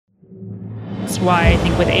why I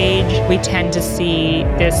think with age, we tend to see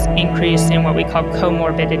this increase in what we call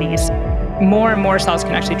comorbidities. More and more cells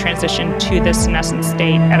can actually transition to this senescent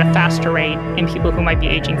state at a faster rate in people who might be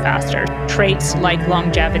aging faster. Traits like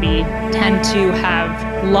longevity tend to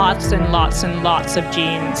have lots and lots and lots of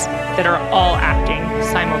genes that are all acting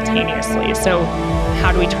simultaneously. So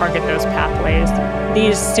how do we target those pathways?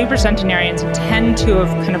 These supercentenarians tend to have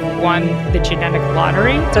kind of won the genetic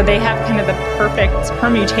lottery. So they have kind of the perfect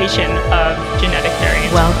permutation of genetic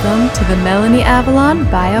variants. Welcome to the Melanie Avalon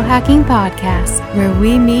Biohacking Podcast, where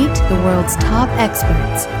we meet the world's top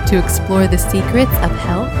experts to explore the secrets of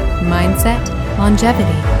health, mindset, longevity,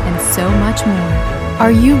 and so much more.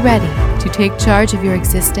 Are you ready to take charge of your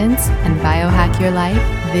existence and biohack your life?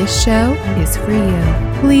 This show is for you.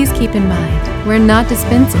 Please keep in mind, we're not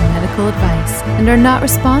dispensing medical advice and are not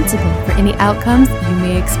responsible for any outcomes you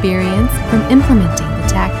may experience from implementing the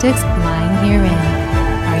tactics lying herein.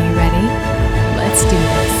 Are you ready? Let's do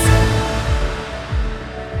this.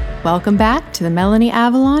 Welcome back to the Melanie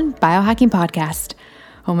Avalon Biohacking Podcast.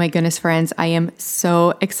 Oh my goodness, friends, I am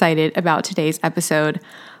so excited about today's episode.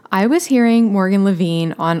 I was hearing Morgan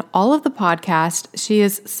Levine on all of the podcasts. She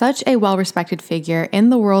is such a well-respected figure in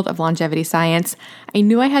the world of longevity science. I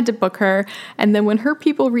knew I had to book her. And then when her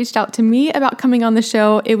people reached out to me about coming on the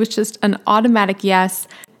show, it was just an automatic yes.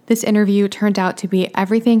 This interview turned out to be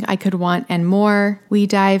everything I could want and more. We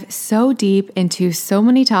dive so deep into so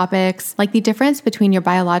many topics, like the difference between your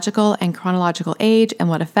biological and chronological age and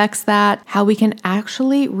what affects that, how we can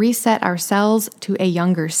actually reset our cells to a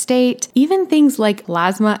younger state, even things like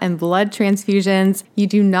plasma and blood transfusions. You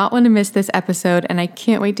do not want to miss this episode, and I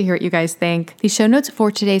can't wait to hear what you guys think. The show notes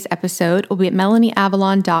for today's episode will be at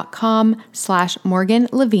melanieavalon.com/Morgan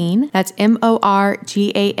Levine. That's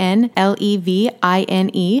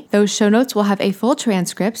MorganLevine. Those show notes will have a full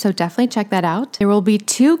transcript, so definitely check that out. There will be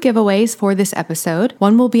 2 giveaways for this episode.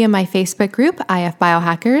 One will be in my Facebook group, IF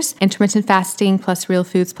Biohackers, Intermittent Fasting plus Real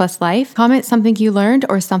Foods plus Life. Comment something you learned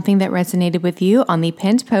or something that resonated with you on the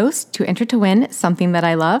pinned post to enter to win something that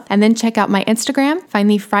I love. And then check out my Instagram, find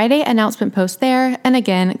the Friday announcement post there, and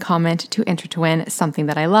again, comment to enter to win something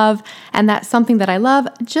that I love. And that something that I love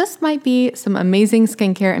just might be some amazing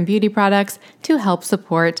skincare and beauty products to help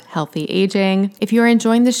support healthy aging. If you are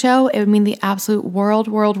enjoying the show, it would mean the absolute world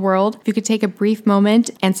if you could take a brief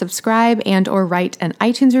moment and subscribe and or write an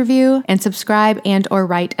iTunes review, and subscribe and or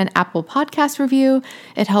write an Apple Podcast review.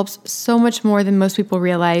 It helps so much more than most people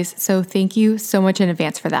realize, so thank you so much in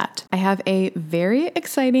advance for that. I have a very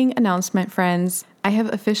exciting announcement, friends. I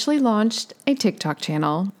have officially launched a TikTok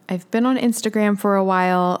channel. I've been on Instagram for a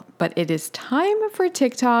while, but it is time for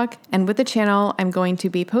TikTok. And with the channel, I'm going to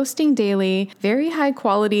be posting daily, very high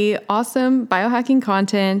quality, awesome biohacking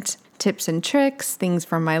content, tips and tricks, things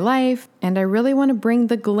from my life. And I really want to bring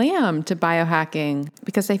the glam to biohacking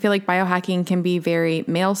because I feel like biohacking can be very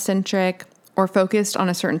male-centric or focused on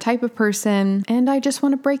a certain type of person. And I just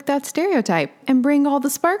want to break that stereotype and bring all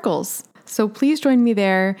the sparkles. So please join me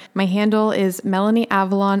there. My handle is Melanie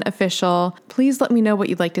Avalon Official. Please let me know what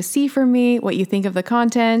you'd like to see from me, what you think of the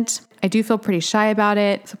content. I do feel pretty shy about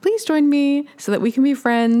it, so please join me so that we can be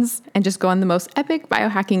friends and just go on the most epic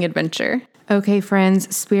biohacking adventure. Okay, friends,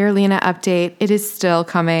 spirulina update. It is still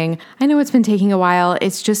coming. I know it's been taking a while.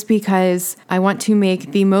 It's just because I want to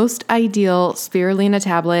make the most ideal spirulina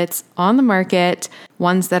tablets on the market,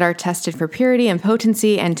 ones that are tested for purity and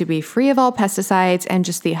potency and to be free of all pesticides and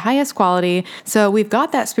just the highest quality. So we've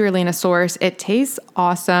got that spirulina source. It tastes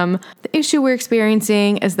awesome. The issue we're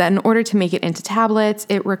experiencing is that in order to make it into tablets,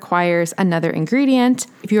 it requires another ingredient.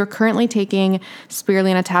 If you are currently taking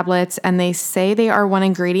spirulina tablets and they say they are one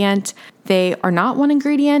ingredient, they are not one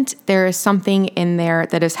ingredient. There is something in there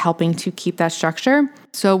that is helping to keep that structure.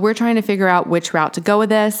 So we're trying to figure out which route to go with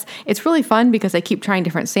this. It's really fun because I keep trying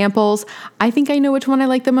different samples. I think I know which one I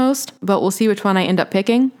like the most, but we'll see which one I end up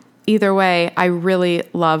picking. Either way, I really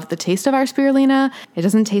love the taste of our spirulina. It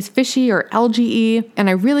doesn't taste fishy or algae-y, and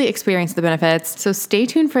I really experience the benefits. So stay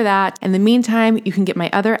tuned for that. In the meantime, you can get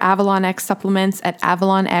my other Avalon X supplements at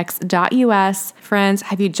avalonx.us. Friends,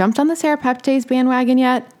 have you jumped on the serapeptase bandwagon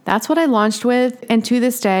yet? That's what I launched with, and to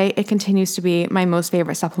this day, it continues to be my most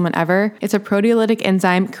favorite supplement ever. It's a proteolytic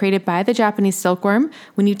enzyme created by the Japanese silkworm.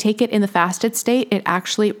 When you take it in the fasted state, it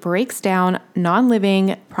actually breaks down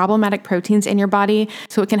non-living problematic proteins in your body,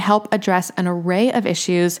 so it can help address an array of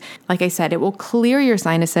issues. Like I said, it will clear your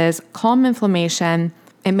sinuses, calm inflammation.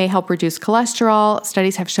 It may help reduce cholesterol.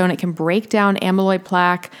 Studies have shown it can break down amyloid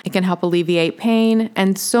plaque. It can help alleviate pain,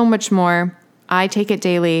 and so much more. I take it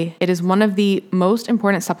daily. It is one of the most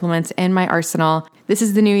important supplements in my arsenal. This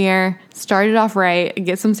is the new year. Start it off right.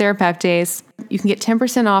 Get some serapeptase. you can get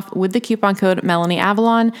 10% off with the coupon code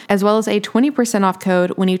MelanieAvalon, as well as a 20% off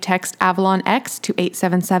code when you text AvalonX to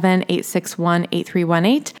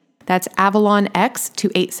 877-861-8318. That's AvalonX to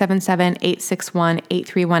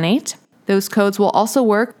 877-861-8318. Those codes will also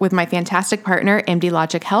work with my fantastic partner, MD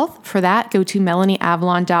Logic Health. For that, go to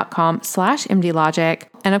melanieavalon.com/MDLogic.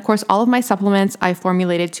 And of course, all of my supplements I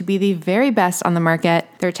formulated to be the very best on the market.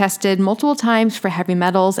 They're tested multiple times for heavy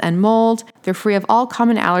metals and mold. They're free of all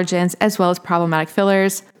common allergens as well as problematic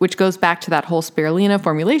fillers, which goes back to that whole spirulina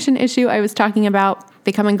formulation issue I was talking about.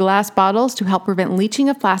 They come in glass bottles to help prevent leaching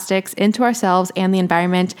of plastics into ourselves and the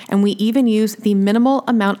environment, and we even use the minimal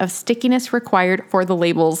amount of stickiness required for the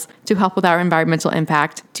labels to help with our environmental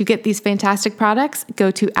impact. To get these fantastic products, go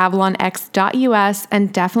to avalonx.us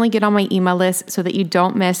and definitely get on my email list so that you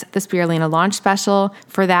don't miss the spirulina launch special.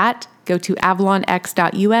 For that, go to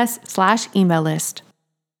avalonx.us/email list.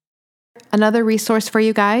 Another resource for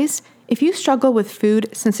you guys. If you struggle with food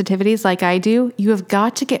sensitivities like I do, you have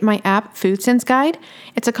got to get my app Food Sense Guide.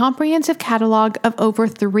 It's a comprehensive catalog of over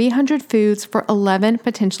 300 foods for 11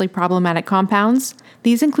 potentially problematic compounds.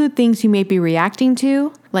 These include things you may be reacting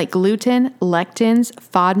to, like gluten, lectins,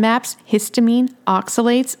 FODMAPs, histamine,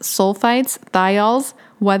 oxalates, sulfites, thiols,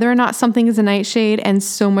 whether or not something is a nightshade, and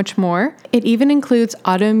so much more. It even includes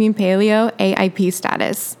autoimmune paleo AIP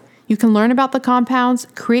status. You can learn about the compounds,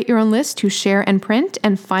 create your own list to share and print,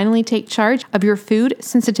 and finally take charge of your food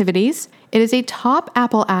sensitivities. It is a top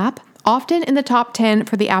Apple app, often in the top 10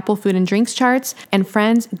 for the Apple food and drinks charts. And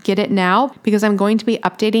friends, get it now because I'm going to be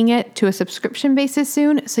updating it to a subscription basis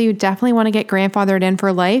soon, so you definitely want to get grandfathered in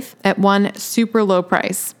for life at one super low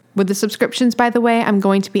price. With the subscriptions, by the way, I'm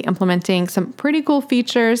going to be implementing some pretty cool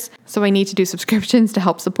features, so I need to do subscriptions to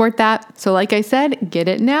help support that. So like I said, get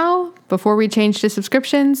it now before we change to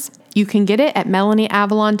subscriptions. You can get it at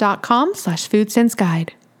melanieavalon.com/foodsenseguide.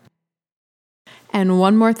 And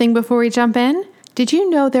one more thing before we jump in. Did you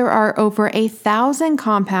know there are over 1,000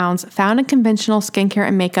 compounds found in conventional skincare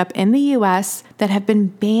and makeup in the US that have been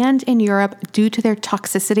banned in Europe due to their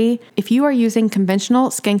toxicity? If you are using conventional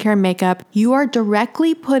skincare and makeup, you are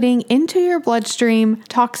directly putting into your bloodstream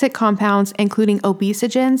toxic compounds, including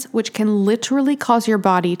obesogens, which can literally cause your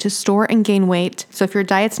body to store and gain weight. So if your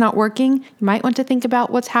diet's not working, you might want to think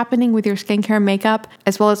about what's happening with your skincare and makeup,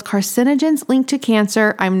 as well as carcinogens linked to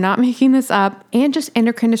cancer. I'm not making this up, and just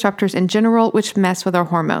endocrine disruptors in general, which mess with our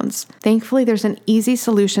hormones. Thankfully, there's an easy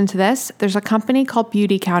solution to this. There's a company called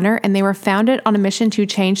Beauty Counter, and they were founded on a mission to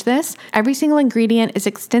change this. Every single ingredient is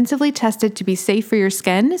extensively tested to be safe for your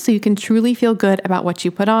skin, so you can truly feel good about what you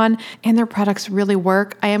put on, and their products really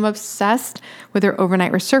work. I am obsessed with their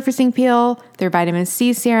overnight resurfacing peel, their vitamin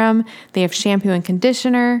C serum. They have shampoo and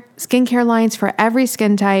conditioner, skincare lines for every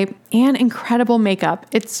skin type, and incredible makeup.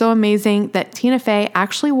 It's so amazing that Tina Fey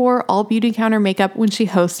actually wore all Beauty Counter makeup when she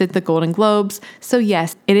hosted the Golden Globes. So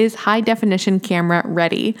yes, it is high definition camera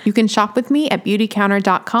ready. You can shop with me at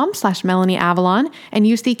beautycounter.com/MelanieAvalon and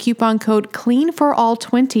use the coupon code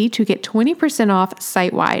CLEANFORALL20 to get 20% off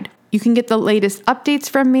site-wide. You can get the latest updates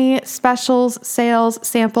from me, specials, sales,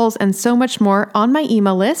 samples, and so much more on my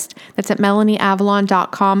email list. That's at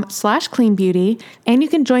melanieavalon.com/cleanbeauty. And you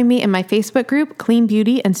can join me in my Facebook group, Clean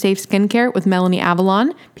Beauty and Safe Skincare with Melanie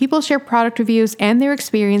Avalon. People share product reviews and their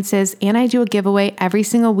experiences, and I do a giveaway every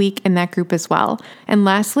single week in that group as well. And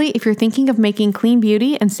lastly, if you're thinking of making clean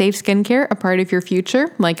beauty and safe skincare a part of your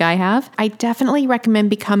future, like I have, I definitely recommend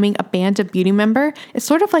becoming a Band of Beauty member. It's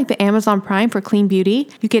sort of like the Amazon Prime for clean beauty.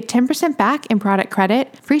 You get 10% back in product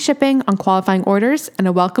credit, free shipping on qualifying orders, and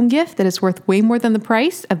a welcome gift that is worth way more than the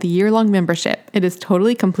price of the year-long membership. It is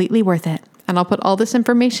totally, completely worth it. And I'll put all this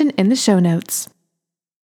information in the show notes.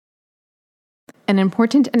 An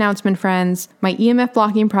important announcement, friends. My EMF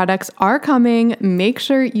blocking products are coming. Make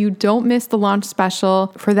sure you don't miss the launch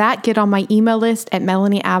special. For that, get on my email list at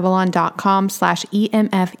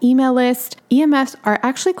melanieavalon.com/EMF email list. EMFs are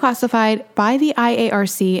actually classified by the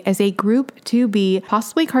IARC as a group 2B,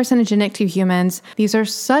 possibly carcinogenic to humans. These are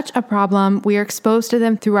such a problem. We are exposed to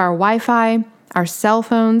them through our Wi-Fi, our cell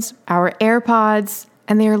phones, our AirPods,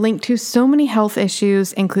 and they are linked to so many health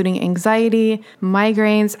issues, including anxiety,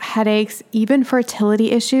 migraines, headaches, even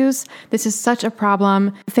fertility issues. This is such a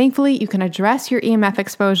problem. Thankfully, you can address your EMF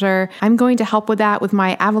exposure. I'm going to help with that with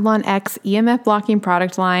my Avalon X EMF blocking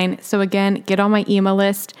product line. So again, get on my email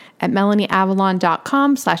list at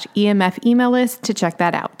melanieavalon.com/EMF email list to check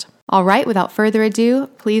that out. All right, without further ado,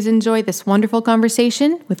 please enjoy this wonderful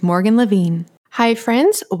conversation with Morgan Levine. Hi,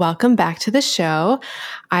 friends. Welcome back to the show.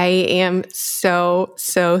 I am so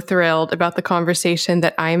thrilled about the conversation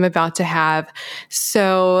that I am about to have.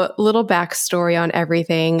 So, little backstory on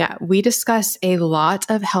everything. We discuss a lot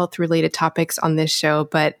of health-related topics on this show,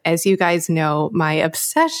 but as you guys know, my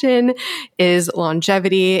obsession is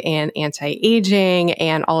longevity and anti-aging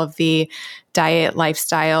and all of the diet,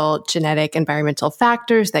 lifestyle, genetic, environmental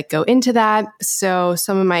factors that go into that. So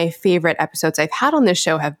some of my favorite episodes I've had on this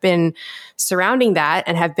show have been surrounding that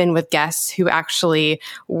and have been with guests who actually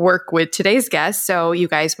work with today's guests. So you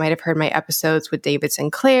guys might have heard my episodes with David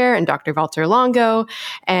Sinclair and Dr. Walter Longo.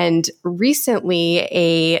 And recently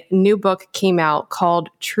a new book came out called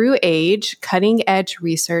True Age, Cutting Edge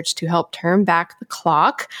Research to Help Turn Back the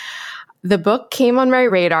Clock. The book came on my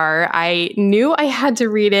radar. I knew I had to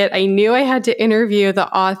read it. I knew I had to interview the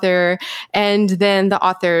author. And then the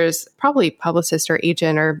author's probably publicist or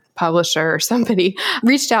agent or publisher or somebody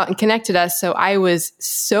reached out and connected us. So I was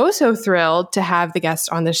so thrilled to have the guest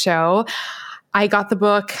on the show. I got the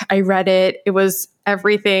book. I read it. It was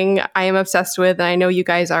everything I am obsessed with. And I know you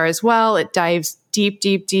guys are as well. It dives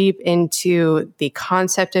deep into the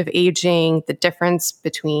concept of aging, the difference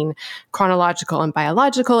between chronological and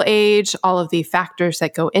biological age, all of the factors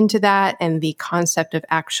that go into that, and the concept of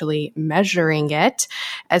actually measuring it,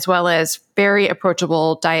 as well as very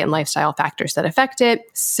approachable diet and lifestyle factors that affect it.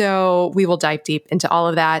 So we will dive deep into all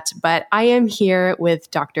of that. But I am here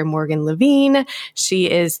with Dr. Morgan Levine.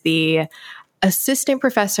 She is the assistant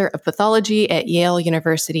professor of pathology at Yale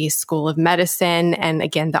University School of Medicine, and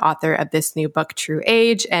again, the author of this new book, True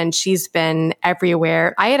Age, and she's been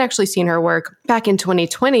everywhere. I had actually seen her work back in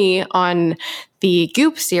 2020 on the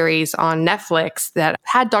Goop series on Netflix that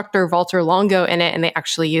had Dr. Walter Longo in it, and they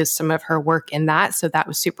actually used some of her work in that, so that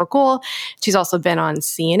was super cool. She's also been on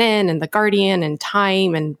CNN and The Guardian and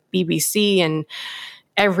Time and BBC and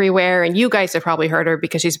everywhere. And you guys have probably heard her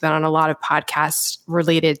because she's been on a lot of podcasts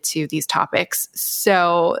related to these topics.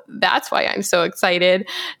 So that's why I'm so excited.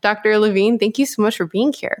 Dr. Levine, thank you so much for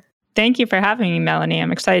being here. Thank you for having me, Melanie.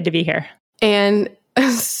 I'm excited to be here. And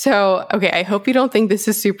so, okay, I hope you don't think this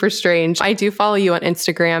is super strange. I do follow you on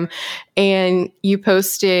Instagram, and you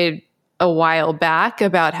posted a while back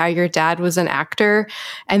about how your dad was an actor,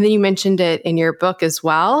 and then you mentioned it in your book as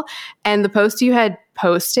well. And the post you had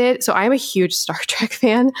posted, so I'm a huge Star Trek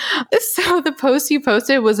fan. So the post you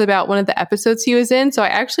posted was about one of the episodes he was in. So I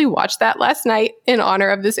actually watched that last night in honor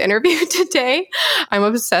of this interview today. I'm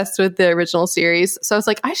obsessed with the original series. So I was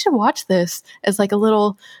like, I should watch this as like a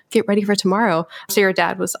little get ready for tomorrow. So your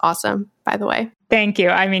dad was awesome, by the way. Thank you.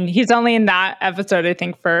 I mean, he's only in that episode, I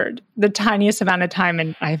think, for the tiniest amount of time,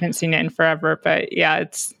 and I haven't seen it in forever. But yeah,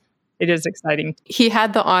 it is exciting. He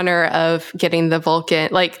had the honor of getting the Vulcan,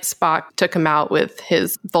 like Spock took him out with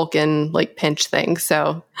his Vulcan like pinch thing.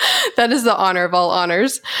 So that is the honor of all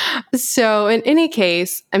honors. So in any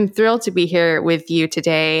case, I'm thrilled to be here with you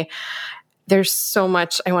today. There's so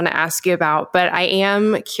much I want to ask you about, but I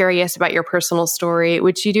am curious about your personal story,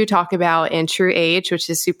 which you do talk about in True Age, which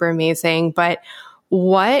is super amazing. But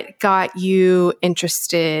what got you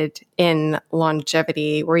interested in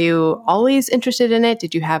longevity? Were you always interested in it?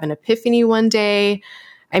 Did you have an epiphany one day?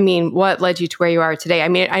 I mean, what led you to where you are today? I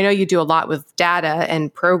mean, I know you do a lot with data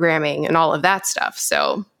and programming and all of that stuff.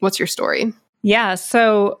 So what's your story? Yeah.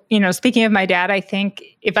 So, speaking of my dad, I think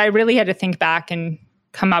if I really had to think back and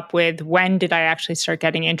come up with when did I actually start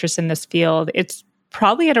getting interested in this field, it's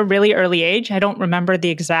probably at a really early age. I don't remember the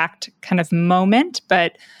exact kind of moment,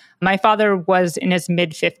 but my father was in his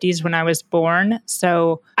mid-50s when I was born.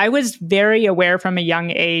 So I was very aware from a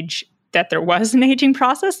young age that there was an aging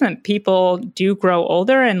process and people do grow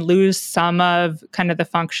older and lose some of kind of the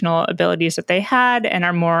functional abilities that they had and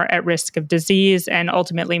are more at risk of disease and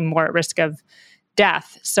ultimately more at risk of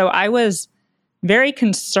death. So I was very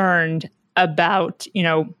concerned about,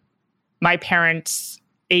 my parents'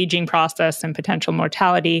 aging process and potential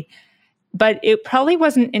mortality. But it probably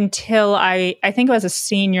wasn't until I think I was a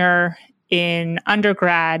senior in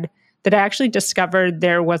undergrad that I actually discovered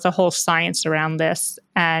there was a whole science around this.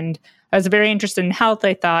 And I was very interested in health.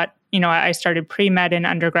 I thought, I started pre-med in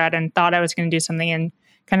undergrad and thought I was going to do something in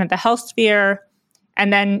kind of the health sphere,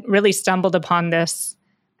 and then really stumbled upon this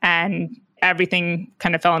and everything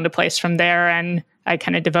kind of fell into place from there. And I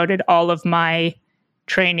kind of devoted all of my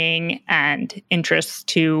training and interests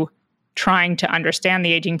to trying to understand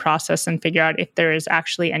the aging process and figure out if there is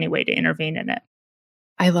actually any way to intervene in it.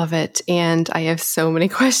 I love it. And I have so many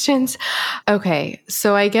questions. Okay.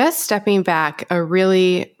 So I guess stepping back, a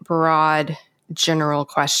really broad general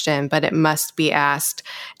question, but it must be asked.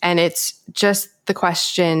 And it's just the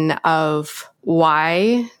question of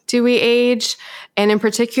why do we age? And in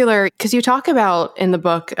particular, because you talk about in the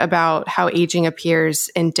book about how aging appears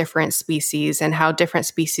in different species and how different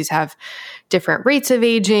species have different rates of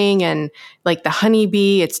aging, and like the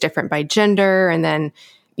honeybee, it's different by gender. And then,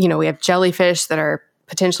 we have jellyfish that are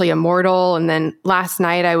potentially immortal. And then last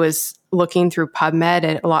night I was looking through PubMed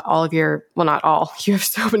at all of your, well, not all, you have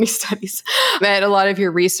so many studies, at a lot of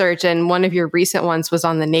your research. And one of your recent ones was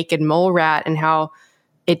on the naked mole rat and how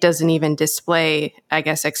it doesn't even display, I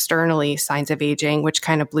guess, externally signs of aging, which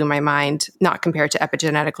kind of blew my mind, not compared to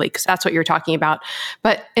epigenetically, because that's what you're talking about.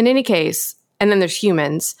 But in any case, and then there's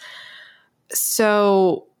humans.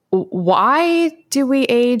 So why do we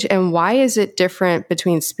age, and why is it different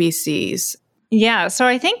between species? Yeah, so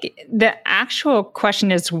I think the actual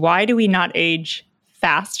question is, why do we not age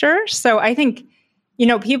faster? So I think,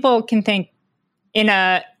 people can think in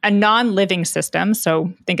a non-living system,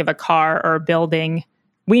 so think of a car or a building,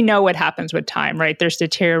 we know what happens with time, right? There's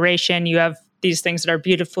deterioration. You have these things that are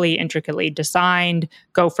beautifully, intricately designed,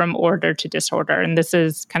 go from order to disorder. And this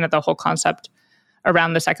is kind of the whole concept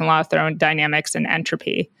around the second law of thermodynamics and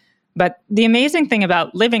entropy. But the amazing thing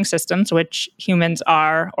about living systems, which humans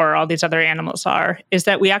are, or all these other animals are, is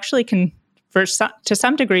that we actually can, to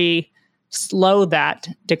some degree, slow that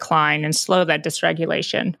decline and slow that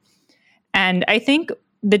dysregulation. And I think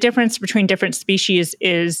the difference between different species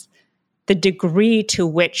is the degree to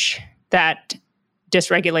which that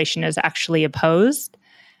dysregulation is actually opposed.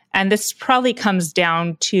 And this probably comes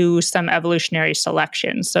down to some evolutionary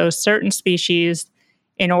selection. So certain species,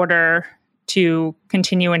 in order to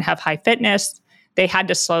continue and have high fitness, they had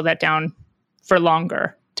to slow that down for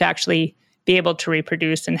longer to actually be able to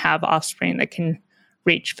reproduce and have offspring that can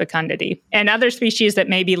reach fecundity. And other species that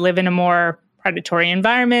maybe live in a more predatory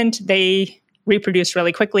environment, they reproduce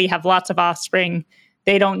really quickly, have lots of offspring.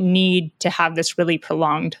 They don't need to have this really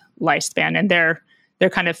prolonged lifespan. And their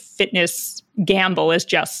kind of fitness gamble is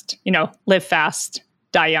just, live fast,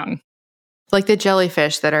 die young. Like the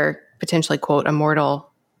jellyfish that are potentially, quote, immortal,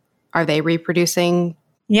 are they reproducing?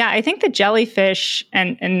 Yeah, I think the jellyfish,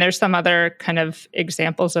 and there's some other kind of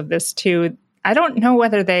examples of this too. I don't know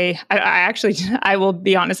whether I will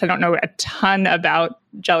be honest, I don't know a ton about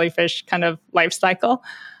jellyfish kind of life cycle.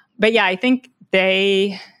 But yeah, I think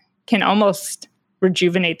they can almost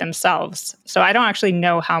rejuvenate themselves. So I don't actually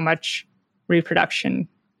know how much reproduction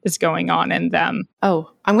is going on in them. Oh,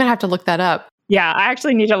 I'm going to have to look that up. Yeah, I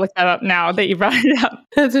actually need to look that up now that you brought it up.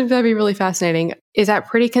 That'd be really fascinating. Is that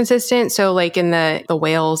pretty consistent? So like in the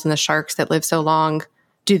whales and the sharks that live so long,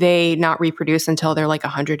 do they not reproduce until they're like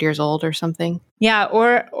 100 years old or something? Yeah,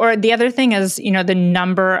 or the other thing is, the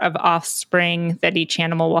number of offspring that each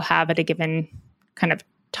animal will have at a given kind of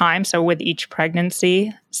time. So with each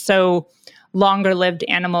pregnancy. So longer lived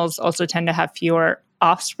animals also tend to have fewer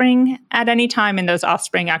offspring at any time, and those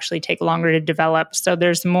offspring actually take longer to develop. So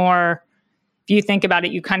there's more, if you think about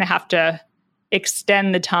it, you kind of have to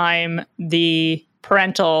extend the time the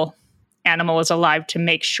parental animal is alive to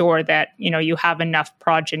make sure that, you have enough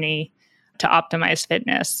progeny to optimize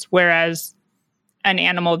fitness. Whereas an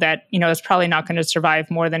animal that, is probably not going to survive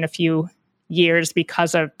more than a few years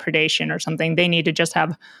because of predation or something, they need to just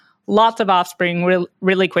have lots of offspring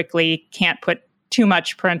really quickly, can't put too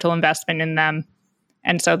much parental investment in them.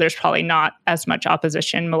 And so there's probably not as much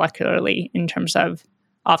opposition molecularly in terms of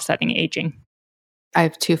offsetting aging. I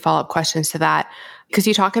have 2 follow-up questions to that, because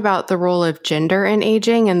you talk about the role of gender in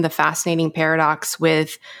aging and the fascinating paradox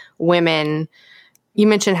with women. You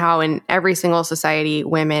mentioned how in every single society,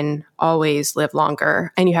 women always live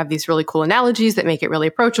longer. And you have these really cool analogies that make it really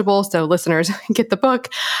approachable. So listeners, get the book.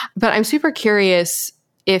 But I'm super curious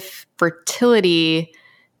if fertility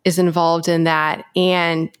is involved in that,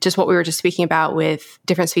 and just what we were just speaking about with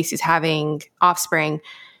different species having offspring.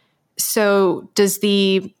 So does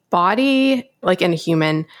the body, like in a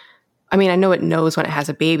human, I mean, I know it knows when it has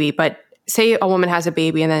a baby, but say a woman has a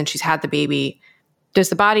baby and then she's had the baby, does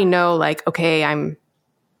the body know like, okay,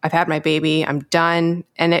 I've had my baby, I'm done?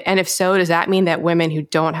 And if so, does that mean that women who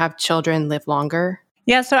don't have children live longer?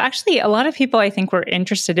 Yeah, so actually a lot of people I think were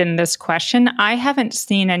interested in this question. I haven't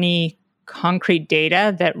seen any concrete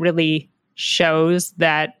data that really shows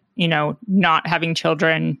that, not having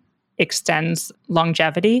children extends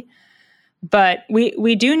longevity. But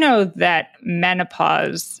we do know that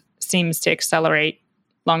menopause seems to accelerate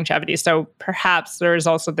longevity. So perhaps there is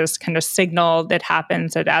also this kind of signal that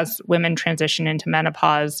happens that as women transition into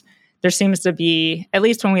menopause, there seems to be, at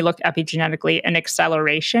least when we look epigenetically, an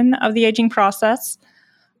acceleration of the aging process.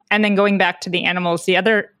 And then going back to the animals, the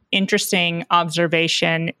other interesting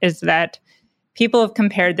observation is that people have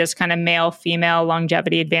compared this kind of male-female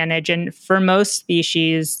longevity advantage. And for most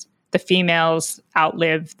species, the females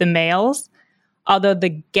outlive the males, although the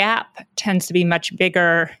gap tends to be much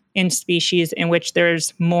bigger in species in which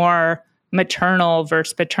there's more maternal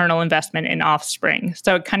versus paternal investment in offspring.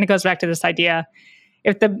 So it kind of goes back to this idea,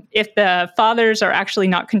 if the fathers are actually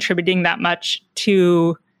not contributing that much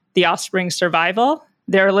to the offspring's survival,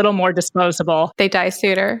 they're a little more disposable. They die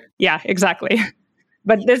sooner. Yeah, exactly.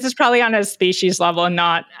 But this is probably on a species level and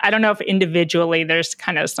not, I don't know if individually there's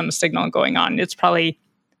kind of some signal going on. It's probably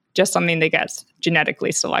just something that gets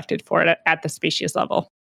genetically selected for it at the species level.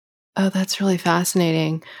 Oh, that's really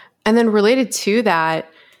fascinating. And then related to that,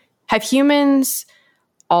 have humans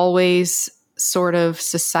always sort of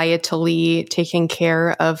societally taken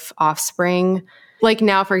care of offspring? Like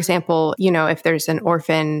now, for example, if there's an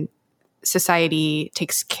orphan, society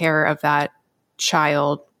takes care of that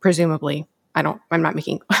child, presumably. I'm not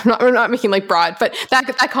making like broad, but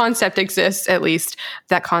that concept exists, at least.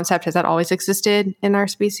 That concept, has that always existed in our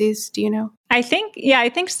species? Do you know? I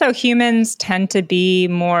think so. Humans tend to be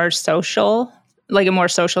more social, like a more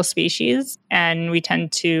social species. And we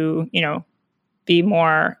tend to, be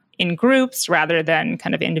more in groups rather than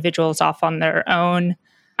kind of individuals off on their own.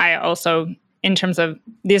 I also, in terms of,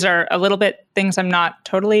 these are a little bit things I'm not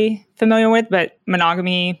totally familiar with, but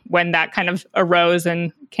monogamy, when that kind of arose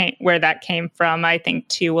and where that came from, I think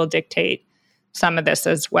too will dictate some of this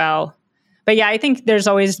as well. But yeah, I think there's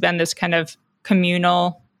always been this kind of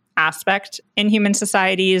communal aspect in human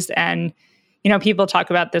societies. And, people talk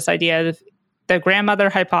about this idea of the grandmother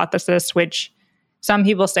hypothesis, which some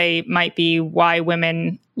people say might be why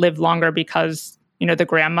women live longer, because, the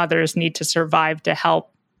grandmothers need to survive to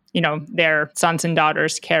help, their sons and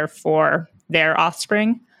daughters care for their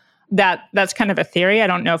offspring. That's kind of a theory. I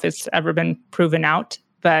don't know if it's ever been proven out,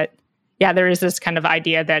 but yeah, there is this kind of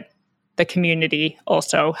idea that the community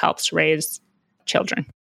also helps raise children.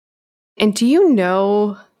 And do you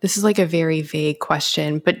know, this is like a very vague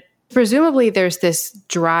question, but presumably there's this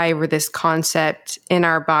drive or this concept in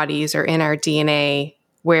our bodies or in our DNA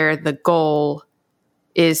where the goal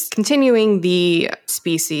is continuing the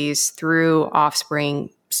species through offspring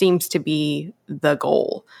seems to be the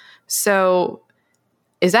goal. So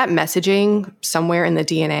is that messaging somewhere in the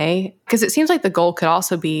DNA? Because it seems like the goal could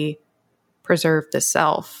also be preserve the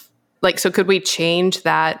self. Like, so could we change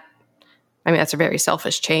that? I mean, that's a very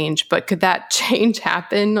selfish change, but could that change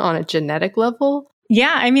happen on a genetic level?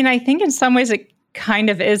 Yeah, I mean, I think in some ways it kind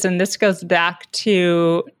of is. And this goes back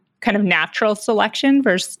to kind of natural selection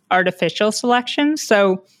versus artificial selection.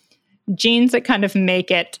 So genes that kind of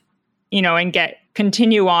make it, and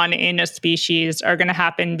continue on in a species are going to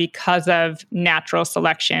happen because of natural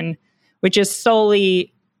selection, which is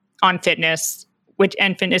solely on fitness,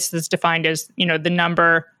 and fitness is defined as, the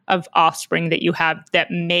number of offspring that you have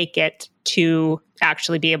that make it to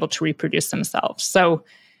actually be able to reproduce themselves. So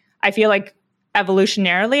I feel like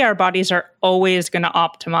evolutionarily, our bodies are always going to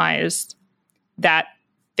optimize that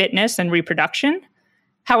fitness and reproduction.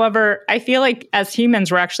 However, I feel like as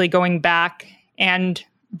humans, we're actually going back and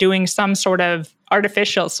doing some sort of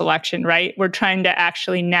artificial selection, right? We're trying to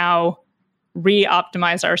actually now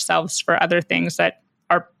re-optimize ourselves for other things that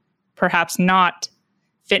are perhaps not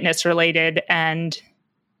fitness related. And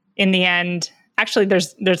in the end, actually,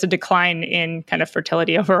 there's a decline in kind of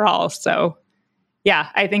fertility overall. So yeah,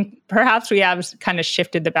 I think perhaps we have kind of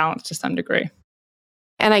shifted the balance to some degree.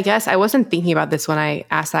 And I guess I wasn't thinking about this when I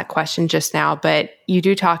asked that question just now, but you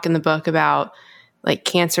do talk in the book about like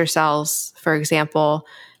cancer cells, for example.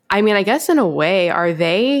 I mean, I guess in a way, are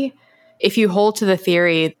they, if you hold to the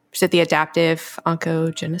theory, is it the adaptive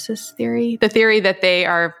oncogenesis theory? The theory that they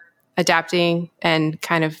are adapting and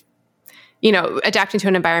kind of, adapting to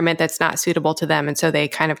an environment that's not suitable to them. And so they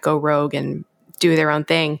kind of go rogue and do their own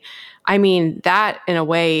thing. I mean, that in a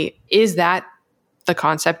way, is that the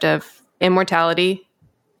concept of immortality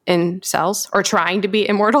in cells, or trying to be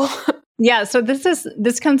immortal? Yeah, so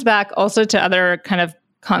this comes back also to other kind of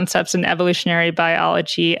concepts in evolutionary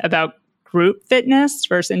biology about group fitness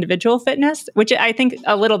versus individual fitness, which I think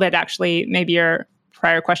a little bit actually maybe your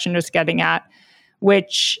prior question was getting at,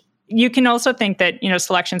 which you can also think that,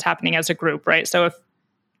 selection's happening as a group, right? So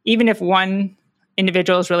even if one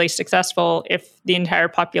individual is really successful, if the entire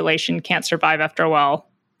population can't survive after a while,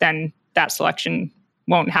 then that selection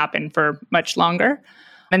won't happen for much longer.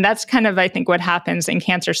 And that's kind of, I think, what happens in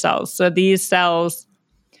cancer cells. So these cells,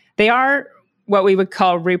 they are what we would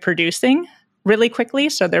call reproducing really quickly.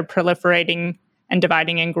 So they're proliferating and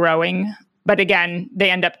dividing and growing. But again, they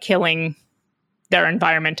end up killing their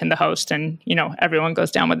environment and the host, and, everyone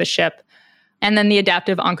goes down with the ship. And then the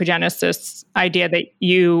adaptive oncogenesis idea that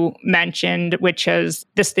you mentioned, which is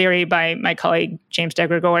this theory by my colleague, James de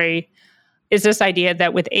Gregori, is this idea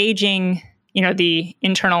that with aging, the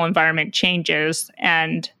internal environment changes.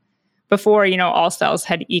 And before, all cells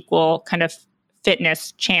had equal kind of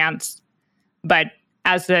fitness chance. But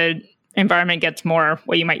as the environment gets more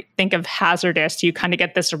what you might think of hazardous, you kind of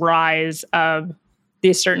get this rise of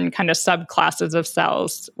these certain kind of subclasses of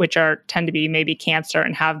cells, which tend to be maybe cancer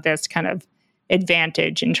and have this kind of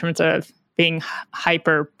advantage in terms of being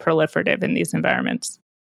hyper proliferative in these environments.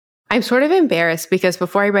 I'm sort of embarrassed because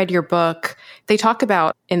before I read your book, they talk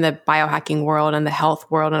about in the biohacking world and the health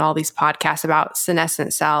world and all these podcasts about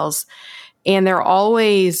senescent cells. And they're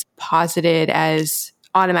always posited as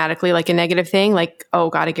automatically like a negative thing, like, oh,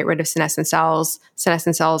 got to get rid of senescent cells.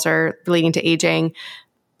 Senescent cells are leading to aging.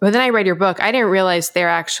 But then I read your book. I didn't realize they're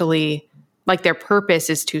actually, like, their purpose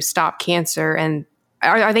is to stop cancer. And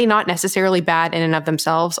are they not necessarily bad in and of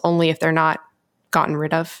themselves, only if they're not gotten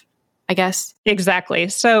rid of, I guess? Exactly.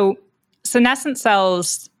 So senescent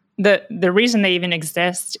cells, the reason they even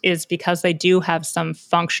exist is because they do have some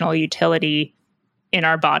functional utility in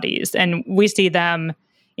our bodies. And we see them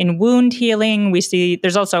in wound healing.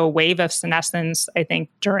 There's also a wave of senescence, I think,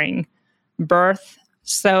 during birth.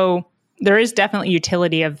 So there is definitely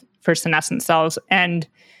utility for senescent cells. And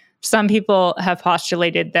some people have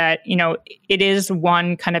postulated that, it is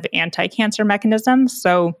one kind of anti-cancer mechanism.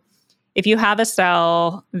 So if you have a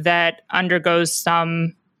cell that undergoes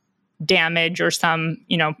some damage or some,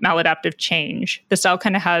 maladaptive change, the cell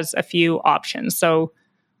kind of has a few options. So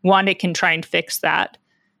one, it can try and fix that.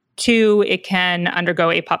 Two, it can undergo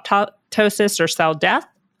apoptosis or cell death.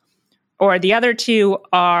 Or the other two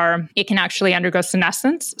are, it can actually undergo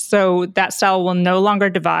senescence. So that cell will no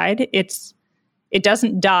longer divide. It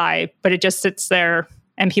doesn't die, but it just sits there.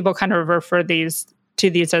 And people kind of refer to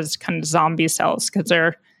these as kind of zombie cells because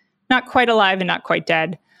they're not quite alive and not quite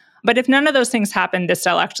dead. But if none of those things happen, the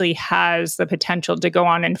cell actually has the potential to go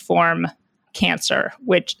on and form cancer,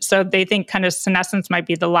 so they think kind of senescence might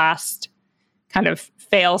be the last kind of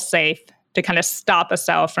fail-safe to kind of stop a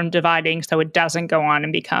cell from dividing so it doesn't go on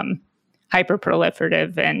and become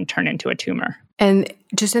hyperproliferative and turn into a tumor. And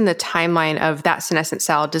just in the timeline of that senescent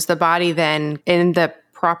cell, does the body then, in the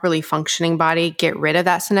properly functioning body, get rid of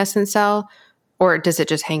that senescent cell, or does it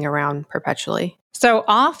just hang around perpetually? So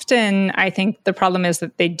often, I think the problem is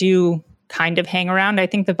that they do kind of hang around. I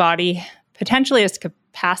think the body potentially has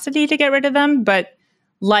capacity to get rid of them, but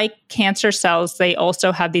like cancer cells, they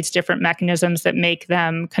also have these different mechanisms that make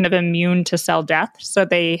them kind of immune to cell death. So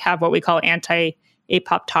they have what we call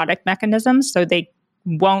anti-apoptotic mechanisms. So they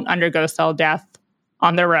won't undergo cell death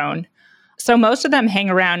on their own. So most of them hang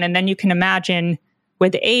around, and then you can imagine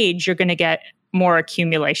with age, you're going to get more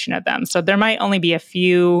accumulation of them. So there might only be a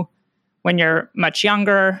few when you're much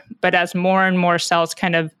younger, but as more and more cells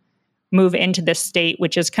kind of move into this state,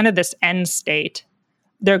 which is kind of this end state,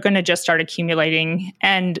 they're going to just start accumulating.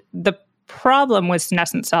 And the problem with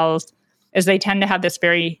senescent cells is they tend to have this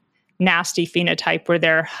very nasty phenotype where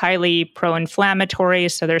they're highly pro-inflammatory.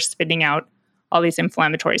 So they're spitting out all these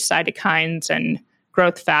inflammatory cytokines and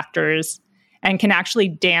growth factors and can actually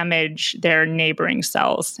damage their neighboring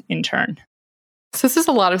cells in turn. So this is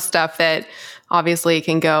a lot of stuff that obviously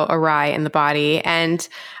can go awry in the body. And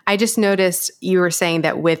I just noticed you were saying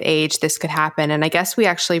that with age, this could happen. And I guess we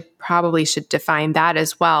actually probably should define that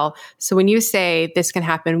as well. So when you say this can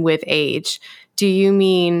happen with age, do you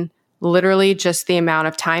mean literally just the amount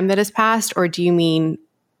of time that has passed? Or do you mean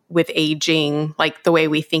with aging, like the way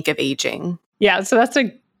we think of aging? Yeah, so that's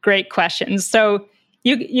a great question. So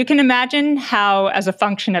you can imagine how, as a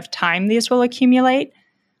function of time, these will accumulate.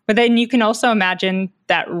 But then you can also imagine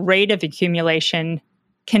that rate of accumulation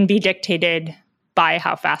can be dictated by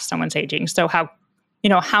how fast someone's aging. So how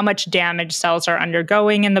much damage cells are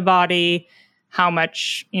undergoing in the body, how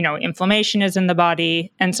much, inflammation is in the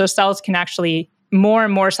body. And so more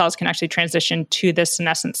and more cells can actually transition to this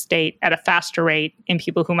senescent state at a faster rate in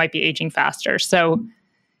people who might be aging faster. So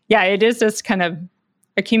yeah, it is this kind of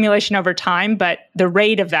accumulation over time, but the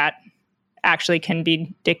rate of that actually can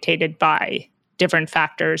be dictated by different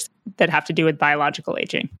factors that have to do with biological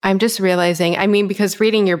aging. I'm just realizing, because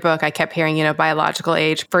reading your book, I kept hearing, biological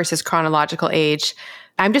age versus chronological age.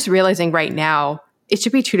 I'm just realizing right now, it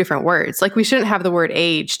should be two different words. Like, we shouldn't have the word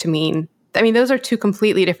age to mean, those are two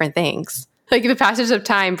completely different things. Like the passage of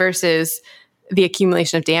time versus the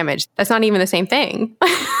accumulation of damage. That's not even the same thing.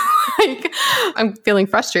 I'm feeling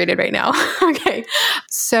frustrated right now. Okay.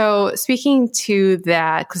 So speaking to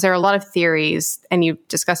that, because there are a lot of theories, and you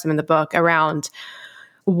discuss them in the book, around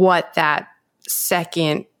what that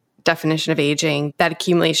second definition of aging, that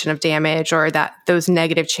accumulation of damage, or that those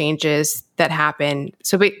negative changes that happen.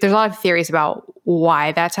 So there's a lot of theories about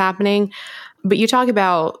why that's happening. But you talk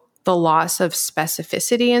about the loss of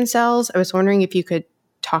specificity in cells. I was wondering if you could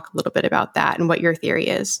talk a little bit about that and what your theory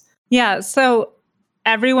is. Yeah, so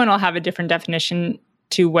everyone will have a different definition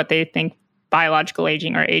to what they think biological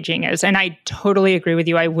aging or aging is. And I totally agree with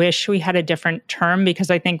you. I wish we had a different term,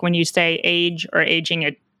 because I think when you say age or aging,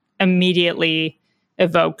 it immediately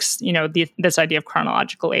evokes, this idea of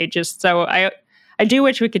chronological ages. So I do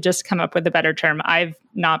wish we could just come up with a better term. I've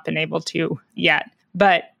not been able to yet.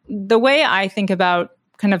 But the way I think about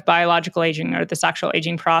kind of biological aging or this actual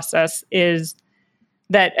aging process is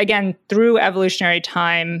that, again, through evolutionary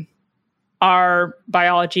time, our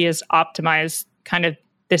biology is optimized kind of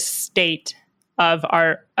this state of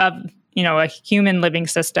a human living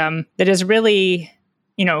system that is really,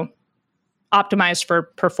 optimized for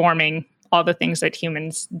performing all the things that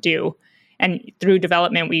humans do. And through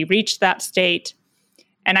development, we reach that state.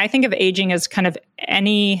 And I think of aging as kind of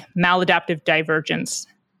any maladaptive divergence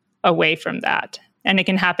away from that. And it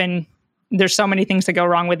can happen. There's so many things that go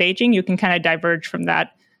wrong with aging. You can kind of diverge from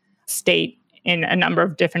that state in a number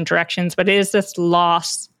of different directions. But it is this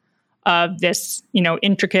loss of this,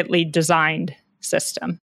 intricately designed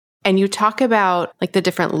system. And you talk about like the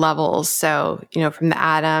different levels. So, from the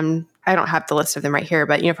atom, I don't have the list of them right here,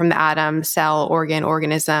 but, from the atom, cell, organ,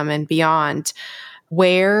 organism, and beyond,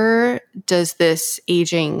 where does this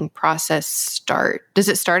aging process start? Does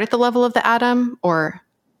it start at the level of the atom or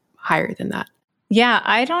higher than that? Yeah,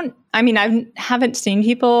 I haven't seen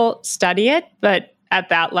people study it, but at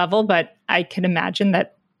that level, but I can imagine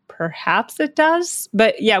that perhaps it does.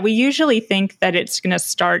 But yeah, we usually think that it's going to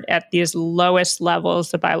start at these lowest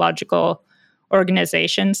levels of biological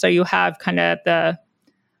organization. So you have kind of the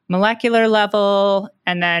molecular level,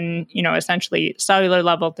 and then, essentially cellular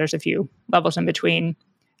level. There's a few levels in between,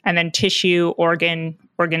 and then tissue, organ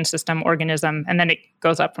system, organism, and then it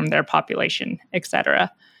goes up from there, population, et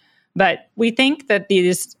cetera. But we think that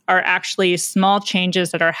these are actually small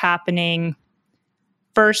changes that are happening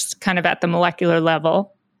first kind of at the molecular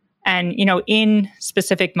level and, in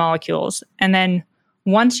specific molecules. And then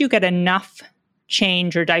once you get enough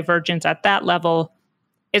change or divergence at that level,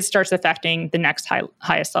 it starts affecting the next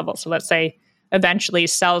highest level. So let's say eventually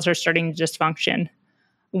cells are starting to dysfunction.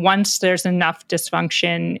 Once there's enough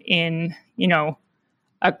dysfunction in,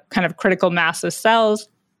 a kind of critical mass of cells,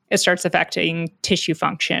 it starts affecting tissue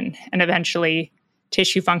function. And eventually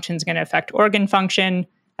tissue function is going to affect organ function.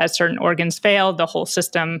 As certain organs fail, the whole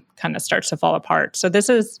system kind of starts to fall apart. So this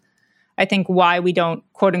is, I think, why we don't,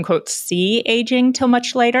 quote unquote, see aging till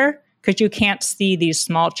much later, because you can't see these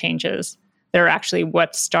small changes. They're actually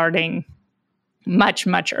what's starting much,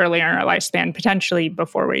 much earlier in our lifespan, potentially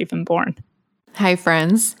before we're even born. Hi,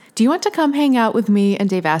 friends. Do you want to come hang out with me and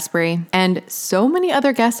Dave Asprey and so many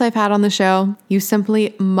other guests I've had on the show? You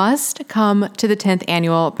simply must come to the 10th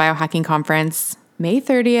Annual Biohacking Conference, May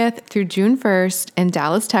 30th through June 1st in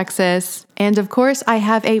Dallas, Texas. And of course, I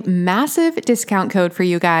have a massive discount code for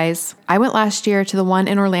you guys. I went last year to the one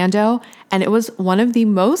in Orlando, and it was one of the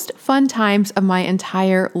most fun times of my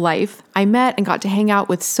entire life. I met and got to hang out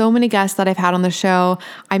with so many guests that I've had on the show.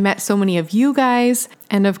 I met so many of you guys.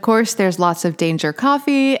 And of course, there's lots of Danger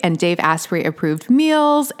coffee and Dave Asprey approved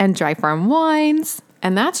meals and dry farm wines.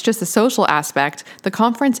 And that's just the social aspect. The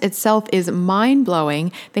conference itself is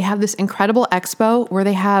mind-blowing. They have this incredible expo where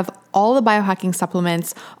they have all the biohacking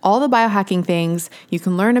supplements, all the biohacking things. You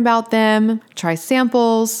can learn about them, try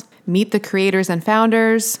samples, meet the creators and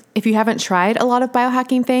founders. If you haven't tried a lot of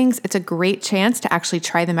biohacking things, it's a great chance to actually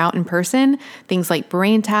try them out in person. Things like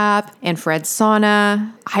brain tap, infrared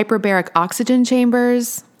sauna, hyperbaric oxygen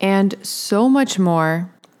chambers, and so much more.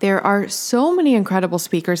 There are so many incredible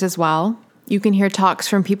speakers as well. You can hear talks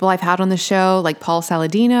from people I've had on the show like Paul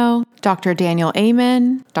Saladino, Dr. Daniel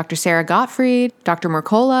Amen, Dr. Sarah Gottfried, Dr.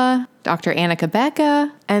 Mercola, Dr. Annika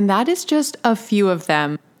Becca, and that is just a few of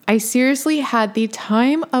them. I seriously had the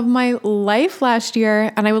time of my life last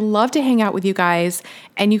year, and I would love to hang out with you guys.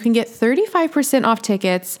 And you can get 35% off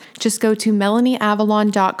tickets. Just go to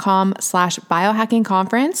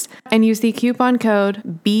melanieavalon.com/biohackingconference and use the coupon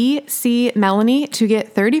code BCMelanie to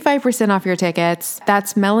get 35% off your tickets.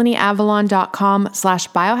 That's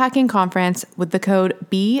melanieavalon.com/biohackingconference with the code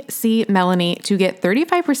BCMelanie to get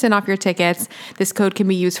 35% off your tickets. This code can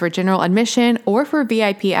be used for general admission or for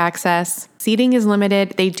VIP access. Seating is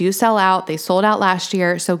limited. They do sell out. They sold out last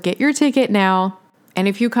year, so get your ticket now. And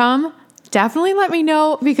if you come, definitely let me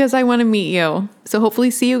know because I want to meet you. So hopefully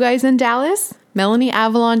see you guys in Dallas.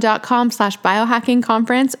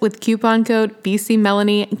 melanieavalon.com/biohackingconference with coupon code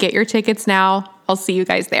BCMelanie. Get your tickets now. I'll see you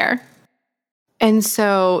guys there. And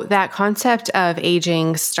so that concept of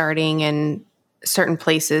aging starting in certain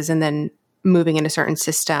places and then moving into certain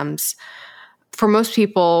systems, for most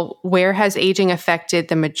people, where has aging affected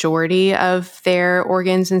the majority of their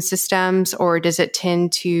organs and systems, or does it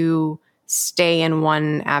tend to stay in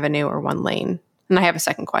one avenue or one lane? And I have a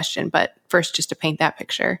second question, but first, just to paint that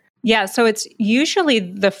picture. Yeah, so it's usually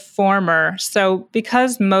the former. So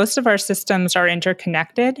because most of our systems are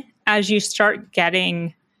interconnected, as you start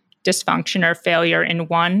getting dysfunction or failure in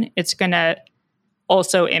one, it's going to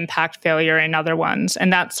also impact failure in other ones.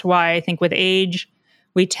 And that's why I think with age,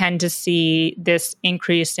 we tend to see this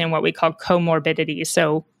increase in what we call comorbidity.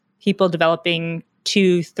 So people developing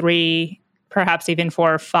 2, 3, perhaps even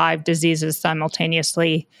 4 or 5 diseases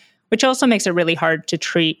simultaneously, which also makes it really hard to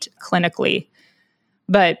treat clinically.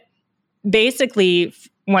 But basically,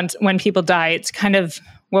 when people die, it's kind of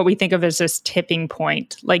what we think of as this tipping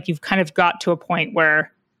point. Like you've kind of got to a point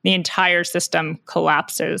where the entire system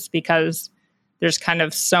collapses because there's kind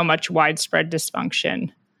of so much widespread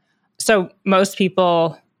dysfunction. So most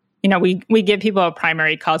people, we give people a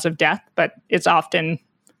primary cause of death, but it's often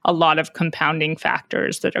a lot of compounding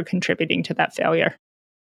factors that are contributing to that failure.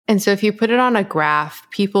 And so if you put it on a graph,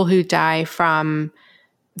 people who die from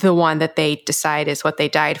the one that they decide is what they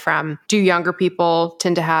died from, do younger people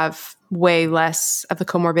tend to have way less of the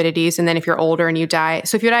comorbidities? And then if you're older and you die,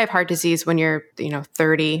 so if you die of heart disease when you're,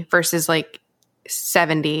 30 versus like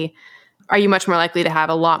 70, are you much more likely to have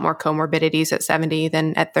a lot more comorbidities at 70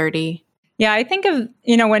 than at 30? Yeah, I think of,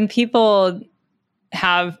 when people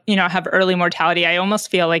have early mortality, I almost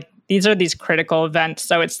feel like these are these critical events.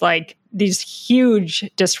 So it's like these huge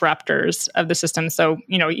disruptors of the system. So,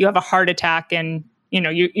 you have a heart attack and,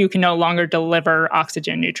 you can no longer deliver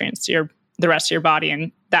oxygen nutrients to the rest of your body.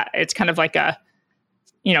 And that it's kind of like a,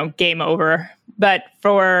 game over. But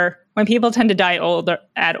for when people tend to die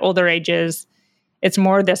at older ages, it's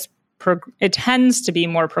more this, it tends to be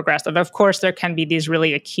more progressive. Of course, there can be these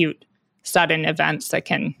really acute, sudden events that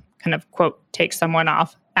can kind of, quote, take someone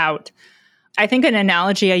out. I think an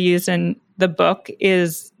analogy I use in the book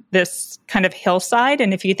is this kind of hillside.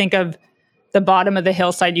 And if you think of the bottom of the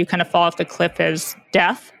hillside, you kind of fall off the cliff as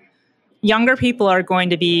death. Younger people are going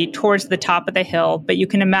to be towards the top of the hill, but you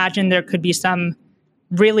can imagine there could be some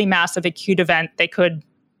really massive acute event that could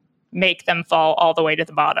make them fall all the way to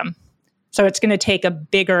the bottom. So it's going to take a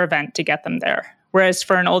bigger event to get them there. Whereas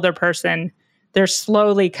for an older person, they're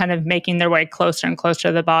slowly kind of making their way closer and closer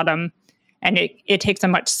to the bottom. And it takes a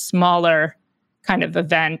much smaller kind of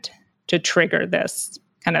event to trigger this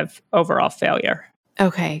kind of overall failure.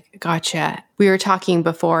 Okay, gotcha. We were talking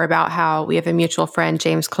before about how we have a mutual friend,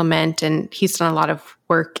 James Clement, and he's done a lot of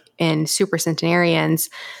work in supercentenarians.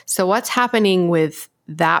 So what's happening with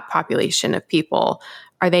that population of people?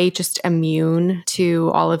 Are they just immune to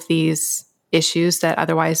all of these issues that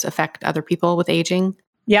otherwise affect other people with aging?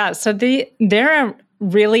 Yeah, so they're a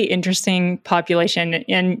really interesting population.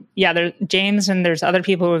 And yeah, there's James and there's other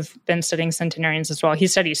people who have been studying centenarians as well. He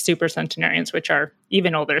studies supercentenarians, which are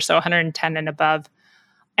even older, so 110 and above.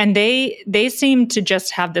 And they seem to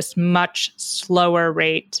just have this much slower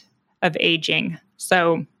rate of aging.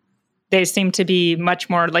 So they seem to be much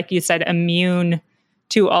more, like you said, immune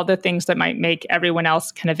to all the things that might make everyone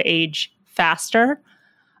else kind of age faster.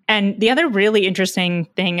 And the other really interesting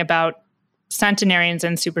thing about centenarians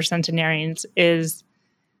and supercentenarians is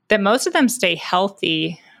that most of them stay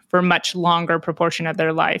healthy for a much longer proportion of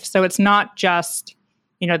their life. So it's not just,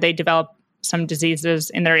 they develop some diseases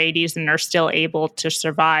in their 80s and are still able to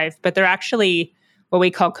survive, but they're actually what we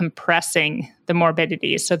call compressing the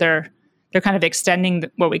morbidity. So they're kind of extending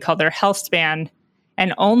what we call their health span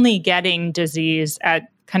and only getting disease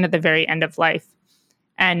at kind of the very end of life.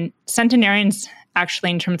 And centenarians actually,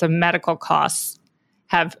 in terms of medical costs,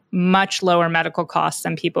 have much lower medical costs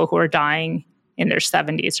than people who are dying in their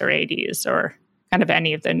 70s or 80s or kind of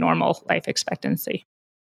any of the normal life expectancy.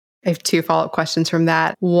 I have 2 follow-up questions from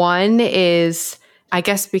that. One is, I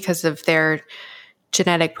guess because of their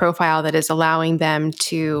genetic profile that is allowing them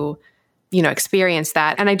to, experience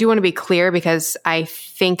that. And I do want to be clear because I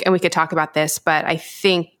think, and we could talk about this, but I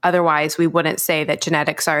think otherwise we wouldn't say that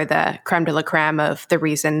genetics are the creme de la creme of the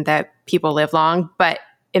reason that people live long. But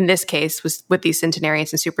in this case, with these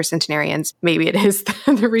centenarians and supercentenarians, maybe it is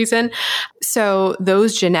the reason. So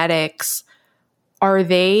those genetics, are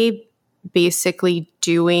they basically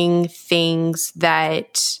doing things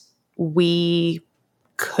that we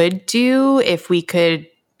could do if we could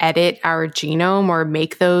edit our genome or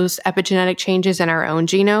make those epigenetic changes in our own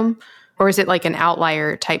genome? Or is it like an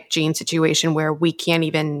outlier type gene situation where we can't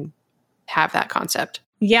even have that concept?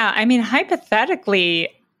 Yeah, I mean, hypothetically,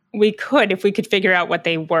 we could if we could figure out what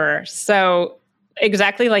they were. So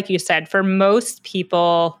exactly like you said, for most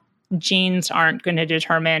people, genes aren't going to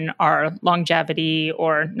determine our longevity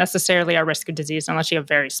or necessarily our risk of disease unless you have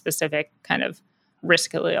very specific kind of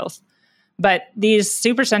risk alleles. But these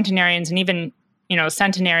supercentenarians and even,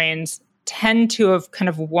 centenarians tend to have kind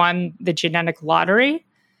of won the genetic lottery.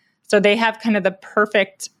 So they have kind of the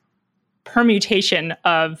perfect permutation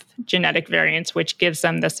of genetic variants, which gives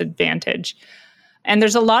them this advantage. And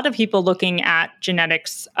there's a lot of people looking at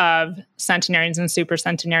genetics of centenarians and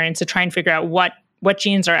supercentenarians to try and figure out what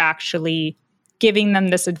genes are actually giving them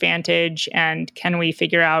this advantage, and can we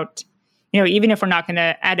figure out, even if we're not going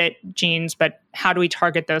to edit genes, but how do we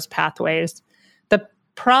target those pathways? The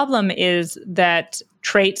problem is that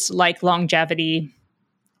traits like longevity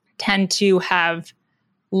tend to have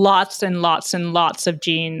lots and lots and lots of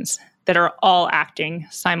genes that are all acting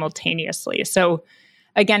simultaneously. So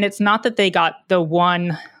again, it's not that they got the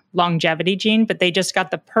one longevity gene, but they just got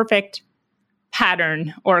the perfect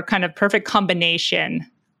pattern or kind of perfect combination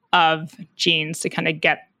of genes to kind of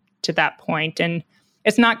get to that point. And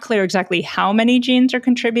it's not clear exactly how many genes are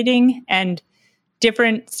contributing, and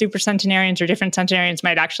different supercentenarians or different centenarians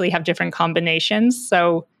might actually have different combinations.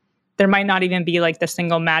 So there might not even be like the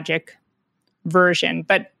single magic version.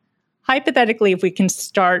 But hypothetically, if we can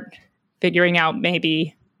start figuring out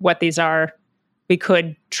maybe what these are, we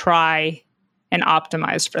could try and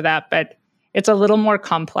optimize for that. But it's a little more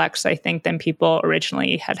complex, I think, than people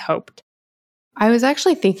originally had hoped. I was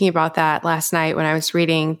actually thinking about that last night when I was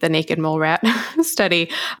reading the naked mole rat study,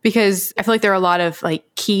 because I feel like there are a lot of like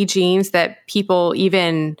key genes that people,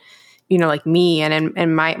 even, like me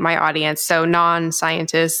and my audience, so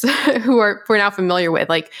non-scientists who are we're now familiar with,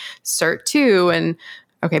 like SIRT2 and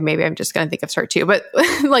okay, maybe I'm just going to think of SIRT2, but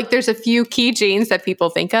like there's a few key genes that people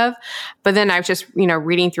think of. But then I was just,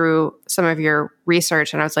 reading through some of your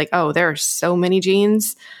research and I was like, oh, there are so many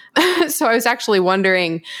genes. So I was actually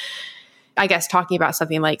wondering, I guess, talking about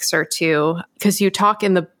something like SIRT2, because you talk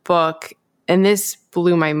in the book, and this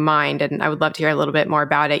blew my mind, and I would love to hear a little bit more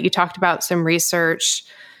about it. You talked about some research.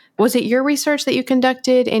 Was it your research that you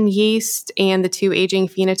conducted in yeast and the two aging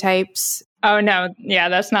phenotypes? Oh, no. Yeah,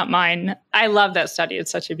 that's not mine. I love that study. It's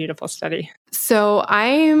such a beautiful study. So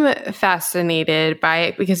I'm fascinated by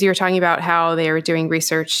it because you were talking about how they were doing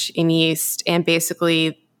research in yeast, and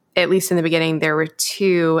basically, at least in the beginning, there were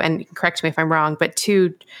two, and correct me if I'm wrong, but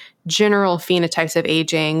two general phenotypes of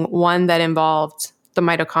aging, one that involved the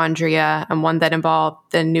mitochondria and one that involved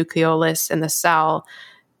the nucleolus in the cell.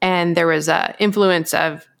 And there was an influence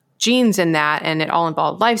of genes in that, and it all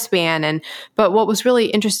involved lifespan. But what was really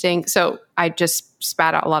interesting, so I just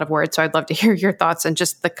spat out a lot of words, so I'd love to hear your thoughts on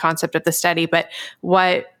just the concept of the study. But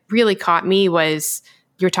what really caught me was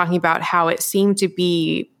you're talking about how it seemed to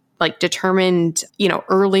be like determined,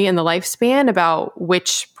 early in the lifespan about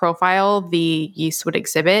which profile the yeast would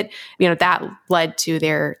exhibit. That led to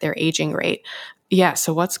their aging rate. Yeah.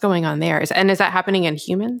 So what's going on there? Is that happening in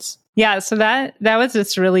humans? Yeah, so that was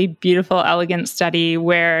this really beautiful, elegant study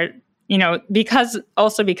where, because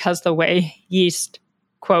the way yeast,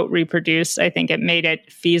 quote, reproduce, I think it made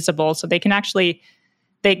it feasible. So they can actually,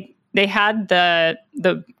 they had the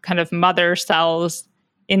kind of mother cells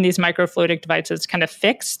in these microfluidic devices kind of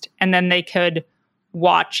fixed, and then they could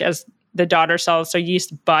watch as the daughter cells, so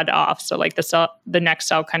yeast bud off. So like the next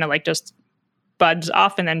cell kind of like just buds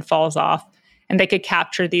off and then falls off. And they could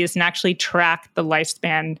capture these and actually track the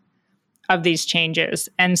lifespan of these changes.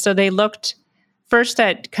 And so they looked first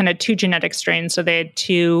at kind of two genetic strains. So they had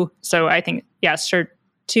two. So I think,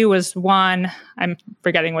 SIRT2 was one. I'm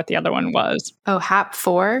forgetting what the other one was. Oh,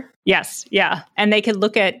 HAP4? Yes. Yeah. And they could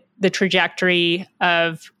look at the trajectory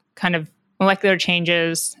of kind of molecular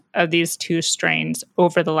changes of these two strains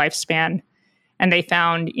over the lifespan. And they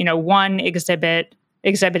found, one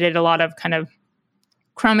exhibited a lot of kind of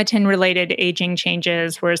chromatin-related aging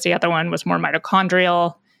changes, whereas the other one was more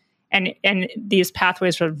mitochondrial. And these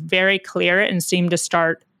pathways were very clear and seemed to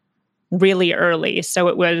start really early. So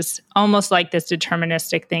it was almost like this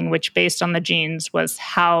deterministic thing, which based on the genes was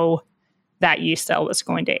how that yeast cell was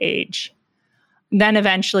going to age. Then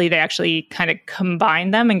eventually they actually kind of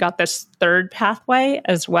combined them and got this third pathway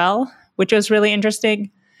as well, which was really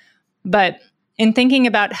interesting. But in thinking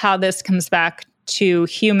about how this comes back to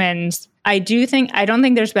humans, I don't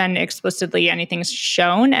think there's been explicitly anything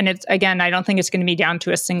shown. And I don't think it's going to be down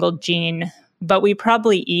to a single gene, but we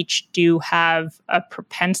probably each do have a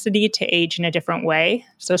propensity to age in a different way.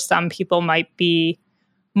 So some people might be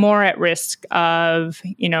more at risk of,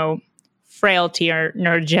 frailty or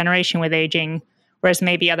neurodegeneration with aging, whereas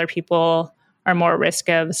maybe other people are more at risk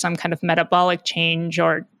of some kind of metabolic change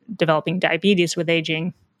or developing diabetes with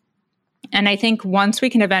aging. And I think once we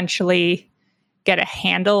can eventually get a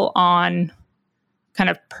handle on kind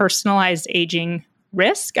of personalized aging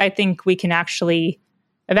risk, I think we can actually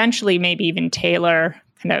eventually maybe even tailor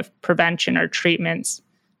kind of prevention or treatments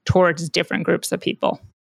towards different groups of people.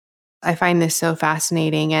 I find this so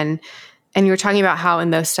fascinating. And you were talking about how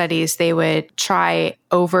in those studies they would try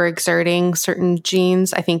overexerting certain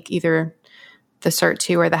genes, I think either the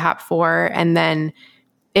SIRT2 or the HAP4, and then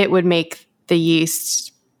it would make the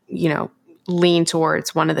yeast, lean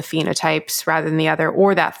towards one of the phenotypes rather than the other,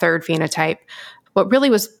 or that third phenotype. What really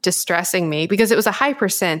was distressing me, because it was a high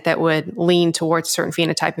percent that would lean towards a certain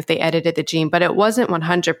phenotype if they edited the gene, but it wasn't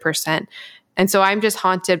 100%. And so I'm just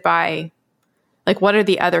haunted by, what are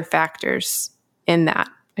the other factors in that?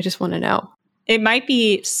 I just want to know. It might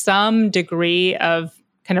be some degree of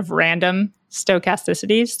kind of random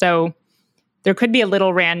stochasticity. So there could be a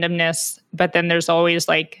little randomness, but then there's always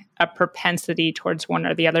a propensity towards one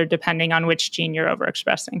or the other, depending on which gene you're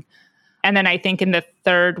overexpressing. And then I think in the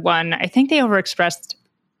third one, I think they overexpressed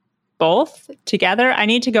both together. I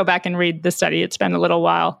need to go back and read the study. It's been a little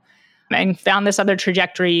while, and found this other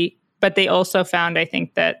trajectory, but they also found, I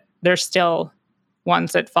think, that there's still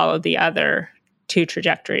ones that follow the other two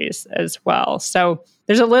trajectories as well. So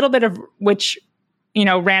there's a little bit of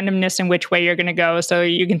randomness in which way you're going to go. So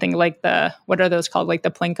you can think what are those called? Like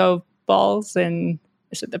the Plinko balls, and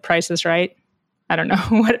is it The Price is Right? I don't know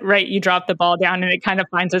what, right? You drop the ball down and it kind of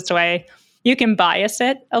finds its way. You can bias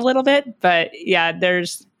it a little bit, but yeah,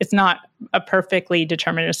 it's not a perfectly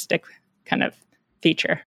deterministic kind of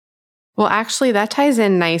feature. Well, actually, that ties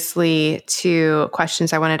in nicely to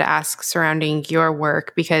questions I wanted to ask surrounding your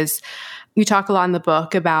work, because you talk a lot in the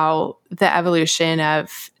book about the evolution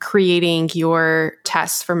of creating your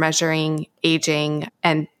tests for measuring aging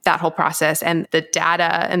and that whole process, and the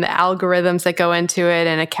data and the algorithms that go into it,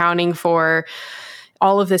 and accounting for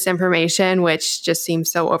all of this information, which just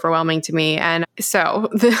seems so overwhelming to me. And so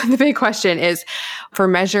the big question is for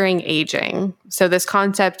measuring aging. So this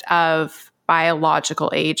concept of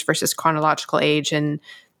biological age versus chronological age, and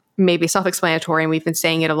maybe self-explanatory, and we've been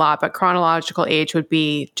saying it a lot, but chronological age would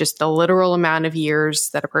be just the literal amount of years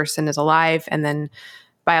that a person is alive. And then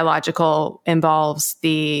biological involves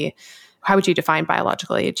how would you define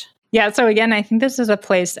biological age? Yeah. So again, I think this is a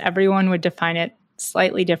place everyone would define it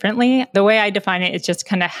slightly differently. The way I define it is just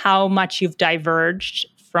kind of how much you've diverged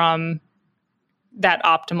from that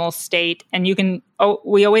optimal state. And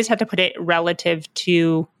we always have to put it relative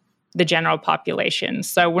to the general population.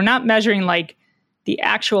 So we're not measuring the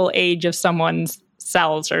actual age of someone's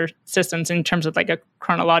cells or systems in terms of a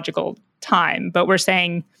chronological time, but we're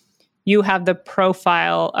saying you have the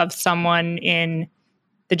profile of someone in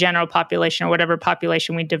the general population or whatever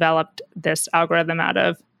population we developed this algorithm out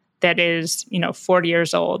of that is, 40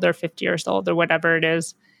 years old or 50 years old or whatever it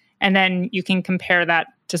is. And then you can compare that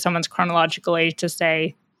to someone's chronological age to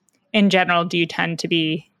say, in general, do you tend to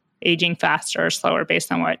be aging faster or slower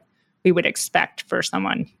based on what we would expect for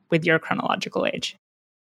someone with your chronological age?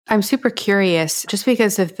 I'm super curious, just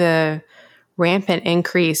because of the rampant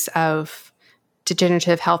increase of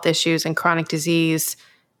degenerative health issues and chronic disease,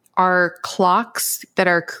 are clocks that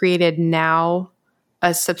are created now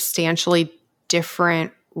a substantially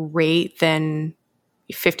different rate than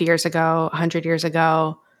 50 years ago, 100 years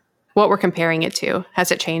ago? What we're comparing it to?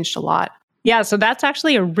 Has it changed a lot? Yeah, so that's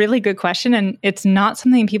actually a really good question. And it's not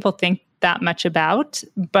something people think that much about.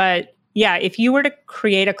 But yeah, if you were to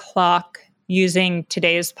create a clock using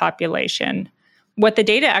today's population, what the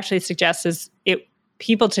data actually suggests is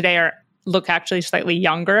people today look actually slightly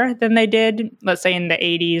younger than they did, let's say in the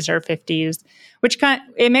 80s or 50s, which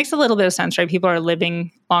it makes a little bit of sense, right? People are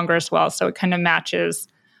living longer as well. So it kind of matches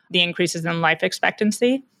the increases in life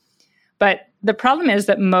expectancy. But the problem is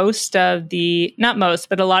that not most,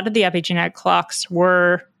 but a lot of the epigenetic clocks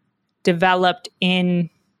were developed in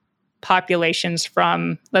populations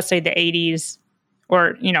from, let's say, the 80s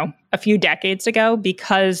or, a few decades ago,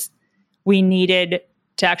 because we needed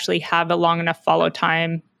to actually have a long enough follow-up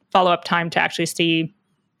time to actually see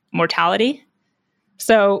mortality.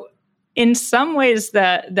 So in some ways,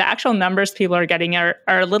 the actual numbers people are getting are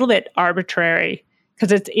a little bit arbitrary,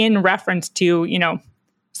 because it's in reference to,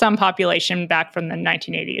 some population back from the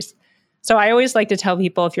 1980s. So I always like to tell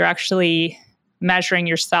people, if you're actually measuring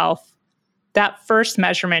yourself, that first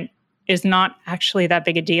measurement is not actually that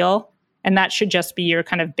big a deal. And that should just be your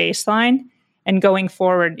kind of baseline. And going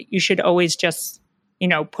forward, you should always just,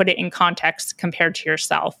 put it in context compared to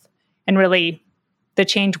yourself. And really, the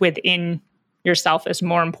change within yourself is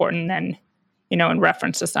more important than, in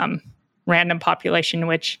reference to some random population,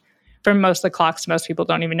 which for most of the clocks, most people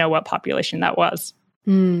don't even know what population that was.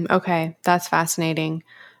 Okay, that's fascinating.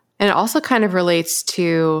 And it also kind of relates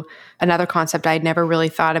to another concept I'd never really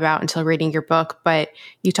thought about until reading your book, but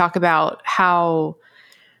you talk about how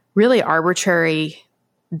really arbitrary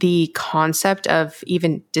the concept of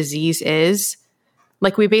even disease is.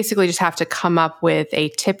 Like, we basically just have to come up with a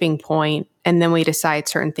tipping point, and then we decide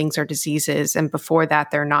certain things are diseases, and before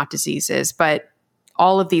that, they're not diseases. But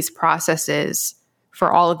all of these processes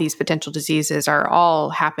for all of these potential diseases are all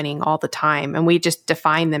happening all the time, and we just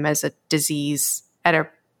define them as a disease at a,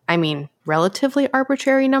 relatively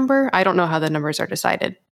arbitrary number. I don't know how the numbers are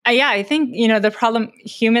decided. Yeah, I think, the problem,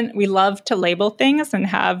 we love to label things and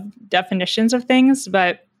have definitions of things,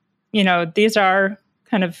 but, these are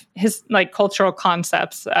kind of cultural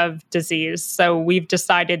concepts of disease. So we've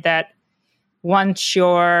decided that once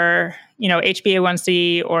your,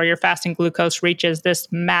 HbA1c or your fasting glucose reaches this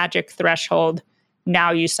magic threshold,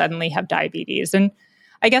 now you suddenly have diabetes. And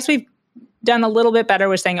I guess we've done a little bit better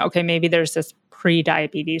with saying, okay, maybe there's this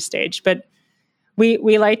pre-diabetes stage, but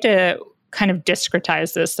we like to kind of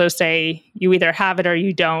discretize this. So say you either have it or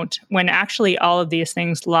you don't, when actually all of these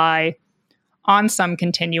things lie on some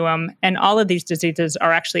continuum, and all of these diseases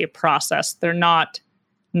are actually a process. They're not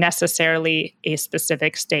necessarily a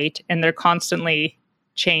specific state, and they're constantly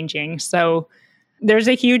changing. So there's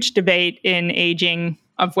a huge debate in aging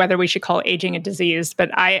of whether we should call aging a disease, but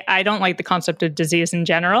I don't like the concept of disease in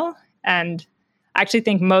general. And I actually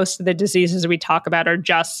think most of the diseases we talk about are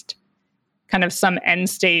just kind of some end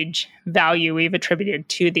stage value we've attributed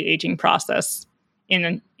to the aging process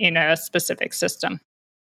in a specific system.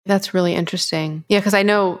 That's really interesting. Yeah, because I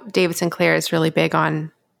know David Sinclair is really big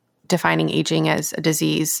on defining aging as a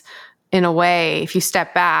disease. In a way, if you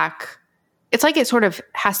step back, it's like it sort of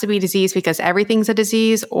has to be a disease because everything's a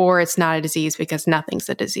disease, or it's not a disease because nothing's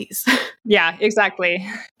a disease. Yeah, exactly.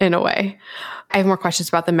 In a way. I have more questions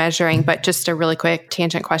about the measuring, but just a really quick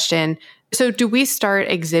tangent question. So do we start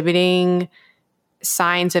exhibiting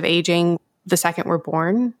signs of aging the second we're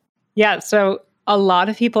born? Yeah, so a lot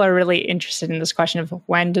of people are really interested in this question of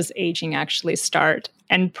when does aging actually start?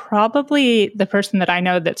 And probably the person that I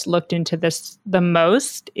know that's looked into this the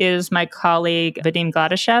most is my colleague, Vadim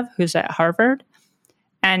Gladyshev, who's at Harvard.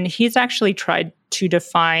 And he's actually tried to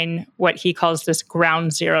define what he calls this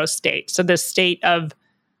ground zero state. So this state of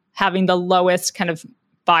having the lowest kind of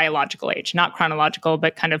biological age, not chronological,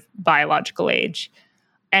 but kind of biological age.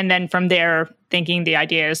 And then from there, thinking the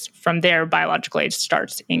idea is from there, biological age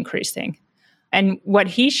starts increasing. And what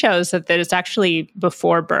he shows that it's actually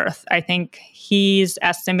before birth. I think he's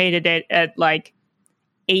estimated it at like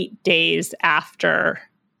 8 days after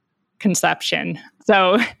conception.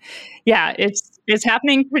 So yeah, it's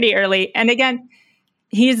happening pretty early. And again,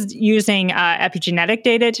 he's using epigenetic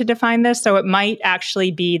data to define this. So it might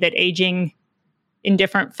actually be that aging in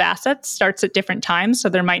different facets starts at different times. So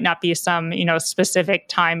there might not be some, specific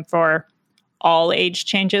time for all age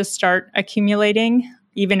changes start accumulating,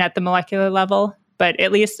 even at the molecular level. But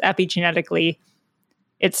at least epigenetically,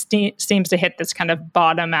 it seems to hit this kind of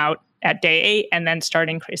bottom out at day 8 and then start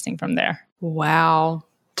increasing from there. Wow.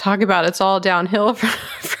 Talk about it's all downhill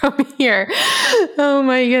from here. Oh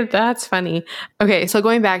my God, that's funny. Okay, so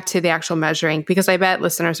going back to the actual measuring, because I bet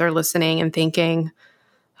listeners are listening and thinking,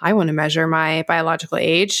 I want to measure my biological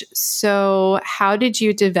age. So how did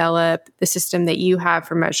you develop the system that you have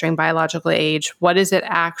for measuring biological age? What is it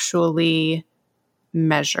actually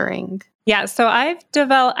measuring? Yeah, so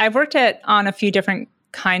I've worked on a few different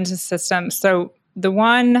kinds of systems. So the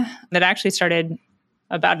one that actually started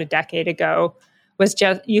about a decade ago was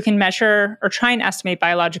just, you can measure or try and estimate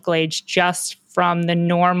biological age just from the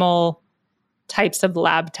normal types of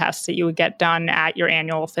lab tests that you would get done at your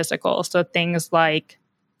annual physical. So things like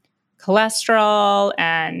cholesterol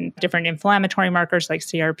and different inflammatory markers like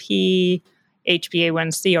CRP,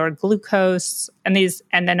 HbA1c or glucose, and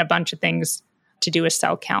then a bunch of things to do with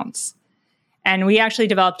cell counts. And we actually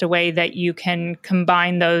developed a way that you can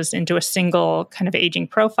combine those into a single kind of aging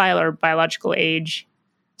profile or biological age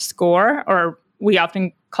score, or we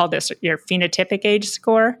often call this your phenotypic age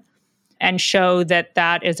score, and show that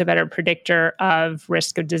that is a better predictor of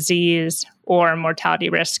risk of disease or mortality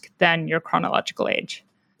risk than your chronological age.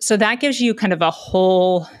 So that gives you kind of a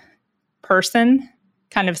whole person,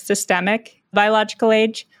 kind of systemic biological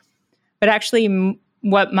age. But actually,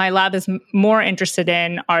 what my lab is more interested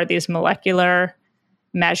in are these molecular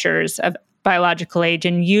measures of biological age.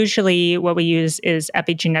 And usually what we use is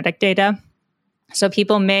epigenetic data. So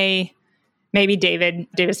people maybe David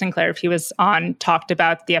Sinclair, if he was on, talked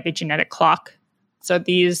about the epigenetic clock. So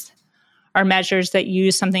these are measures that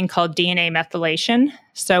use something called DNA methylation.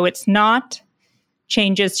 So it's not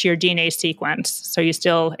changes to your DNA sequence. So you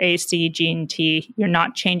still A, C, G, and T. You're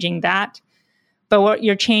not changing that. But what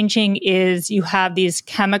you're changing is you have these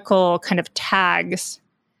chemical kind of tags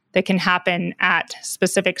that can happen at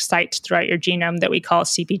specific sites throughout your genome that we call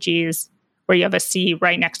CPGs, where you have a C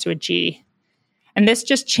right next to a G. And this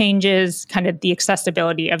just changes kind of the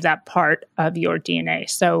accessibility of that part of your DNA.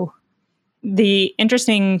 So the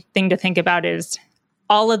interesting thing to think about is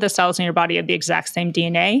all of the cells in your body have the exact same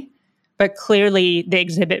DNA, but clearly they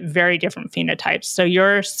exhibit very different phenotypes. So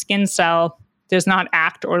your skin cell does not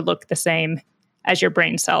act or look the same as your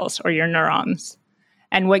brain cells or your neurons.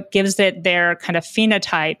 And what gives it their kind of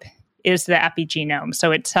phenotype is the epigenome.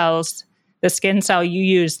 So it tells the skin cell, you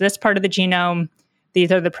use this part of the genome,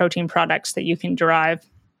 these are the protein products that you can derive,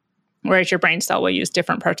 whereas your brain cell will use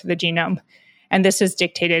different parts of the genome. And this is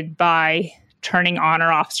dictated by turning on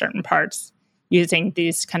or off certain parts using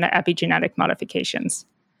these kind of epigenetic modifications.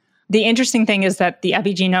 The interesting thing is that the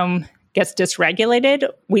epigenome gets dysregulated.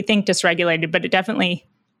 We think dysregulated, but it definitely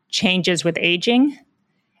changes with aging.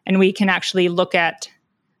 And we can actually look at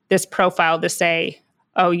this profile to say,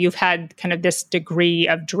 oh, you've had kind of this degree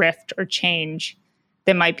of drift or change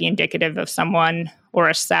that might be indicative of someone or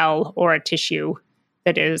a cell or a tissue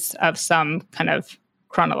that is of some kind of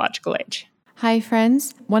chronological age. Hi,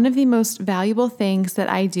 friends. One of the most valuable things that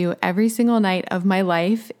I do every single night of my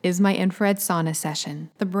life is my infrared sauna session.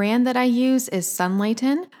 The brand that I use is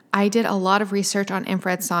Sunlighten. I did a lot of research on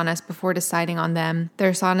infrared saunas before deciding on them.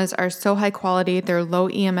 Their saunas are so high quality, they're low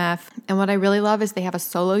EMF, and what I really love is they have a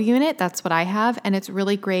solo unit. That's what I have, and it's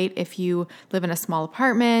really great if you live in a small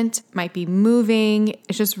apartment, might be moving.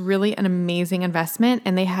 It's just really an amazing investment,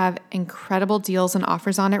 and they have incredible deals and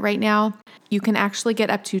offers on it right now. You can actually get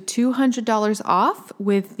up to $200 off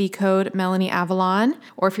with the code MelanieAvalon,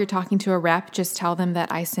 or if you're talking to a rep, just tell them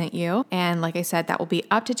that I sent you. And like I said, that will be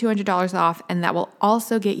up to $200 off, and that will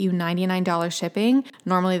also get you $99 shipping.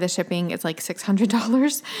 Normally the shipping is like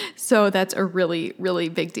 $600, so that's a really, really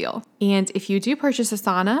big deal. And if you do purchase a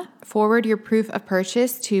sauna, forward your proof of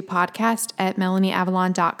purchase to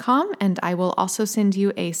podcast@melanieavalon.com, and I will also send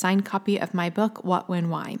you a signed copy of my book, What, When,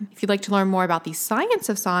 Why. If you'd like to learn more about the science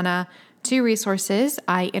of sauna, 2 resources.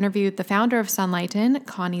 I interviewed the founder of Sunlighten,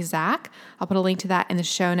 Connie Zach. I'll put a link to that in the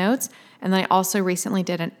show notes. And then I also recently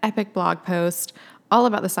did an epic blog post all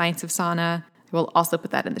about the science of sauna. I will also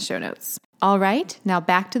put that in the show notes. All right, now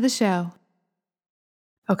back to the show.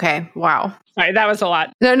 Okay, wow. Sorry, that was a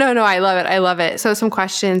lot. No, I love it. So some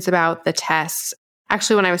questions about the tests.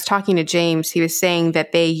 Actually, when I was talking to James, he was saying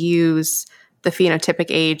that they use the phenotypic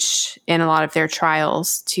age in a lot of their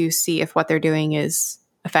trials to see if what they're doing is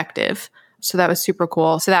effective. So that was super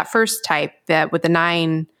cool. So that first type, that with the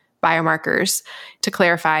 9 biomarkers, to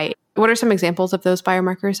clarify, what are some examples of those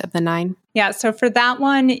biomarkers of the 9? Yeah, so for that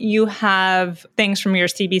one, you have things from your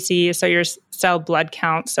CBC, so your cell blood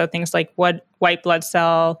count, so things like what white blood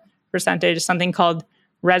cell percentage, something called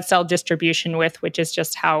red cell distribution width, which is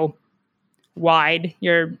just how wide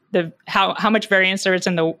how much variance there is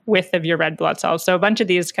in the width of your red blood cells. So a bunch of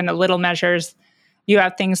these kind of little measures. You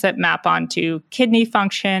have things that map onto kidney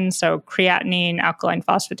function, so creatinine, alkaline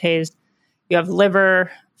phosphatase. You have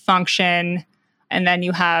liver function, and then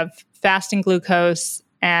you have fasting glucose,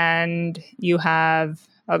 and you have,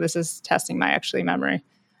 this is testing my memory,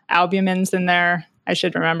 albumin's in there. I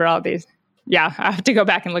should remember all these. Yeah, I have to go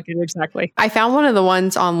back and look at it exactly. I found one of the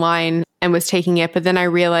ones online and was taking it, but then I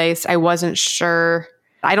realized I wasn't sure.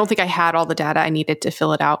 I don't think I had all the data I needed to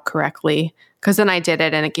fill it out correctly. Because then I did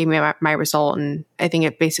it and it gave me my result. And I think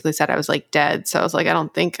it basically said I was like dead. So I was like, I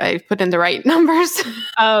don't think I put in the right numbers.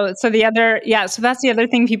 So that's the other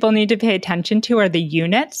thing people need to pay attention to are the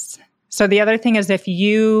units. So the other thing is if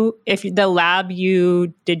the lab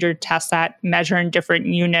you did your test at measure in different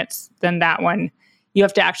units than that one, you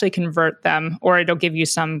have to actually convert them or it'll give you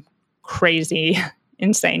some crazy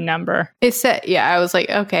insane number. It said, I was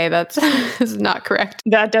like, okay, that's is not correct.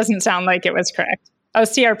 That doesn't sound like it was correct. Oh,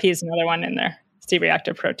 CRP is another one in there.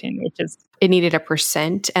 C-reactive protein, which is... It needed a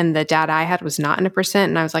percent, and the data I had was not in a percent,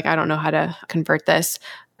 and I was like, I don't know how to convert this.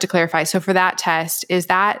 To clarify, so for that test, is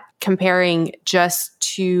that comparing just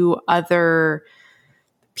to other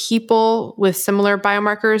people with similar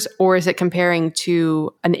biomarkers, or is it comparing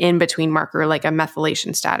to an in-between marker, like a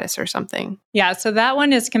methylation status or something? Yeah, so that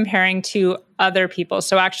one is comparing to other people.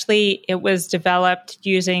 So actually, it was developed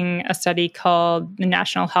using a study called the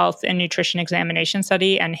National Health and Nutrition Examination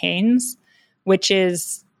Study, NHANES, which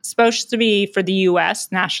is supposed to be for the U.S.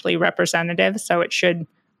 nationally representative. So it should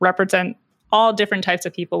represent all different types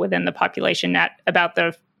of people within the population at about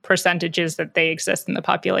the percentages that they exist in the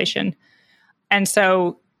population. And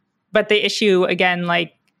so, but the issue, again,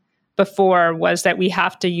 like before, was that we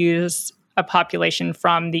have to use a population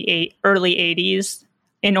from the early 80s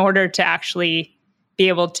in order to actually be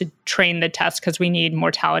able to train the test because we need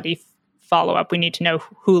mortality follow-up. We need to know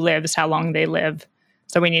who lives, how long they live.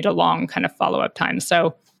 So we need a long kind of follow-up time.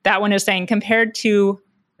 So that one is saying compared to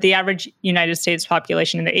the average United States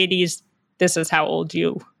population in the 80s, this is how old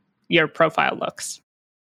your profile looks.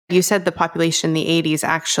 You said the population in the 80s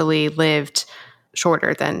actually lived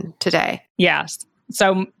shorter than today. Yes.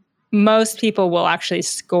 So most people will actually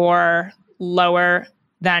score lower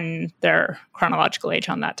than their chronological age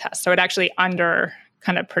on that test. So it actually under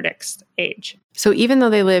kind of predicts age. So even though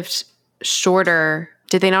they lived shorter,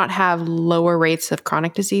 did they not have lower rates of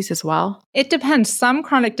chronic disease as well? It depends. Some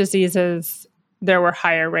chronic diseases, there were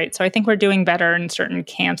higher rates. So I think we're doing better in certain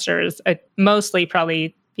cancers, mostly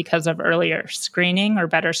probably because of earlier screening or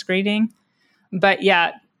better screening. But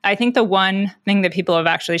yeah, I think the one thing that people have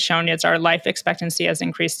actually shown is our life expectancy has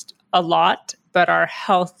increased a lot, but our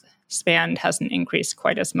health span hasn't increased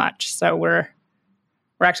quite as much. So we're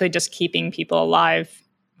actually just keeping people alive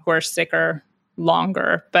who are sicker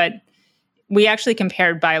longer. But we actually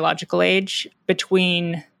compared biological age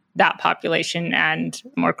between that population and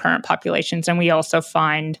more current populations. And we also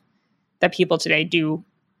find that people today do,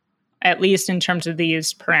 at least in terms of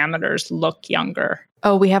these parameters, look younger.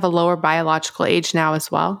 Oh, we have a lower biological age now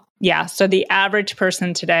as well? Yeah. So the average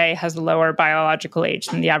person today has a lower biological age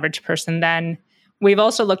than the average person then. We've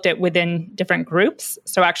also looked at within different groups.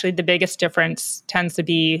 So actually the biggest difference tends to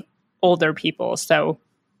be older people. So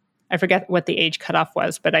I forget what the age cutoff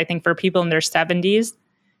was, but I think for people in their 70s,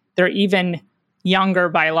 they're even younger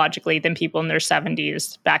biologically than people in their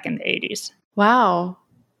 70s back in the 80s. Wow.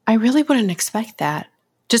 I really wouldn't expect that.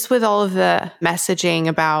 Just with all of the messaging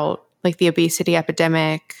about like the obesity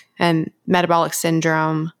epidemic and metabolic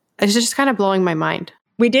syndrome, it's just kind of blowing my mind.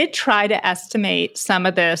 We did try to estimate some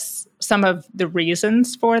of the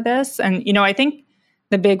reasons for this. And, I think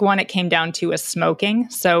the big one it came down to is smoking.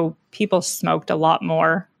 So people smoked a lot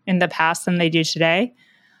more in the past than they do today.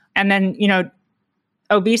 And then,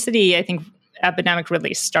 obesity, I think epidemic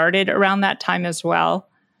really started around that time as well.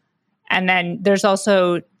 And then there's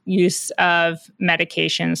also use of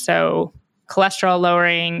medication. So cholesterol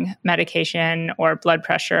lowering medication or blood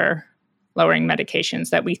pressure lowering medications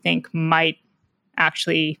that we think might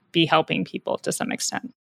actually be helping people to some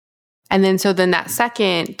extent. And then that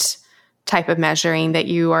second type of measuring that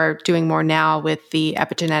you are doing more now with the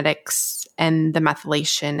epigenetics and the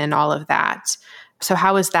methylation and all of that. So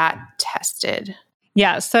how is that tested?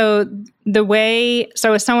 Yeah. So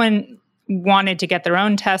if someone wanted to get their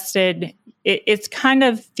own tested, it kind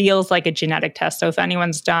of feels like a genetic test. So if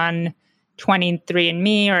anyone's done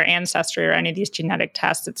 23andMe or Ancestry or any of these genetic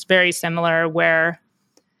tests, it's very similar where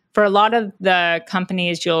for a lot of the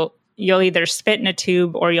companies, you'll either spit in a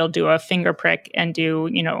tube or you'll do a finger prick and do,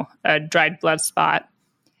 a dried blood spot.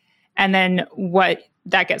 And then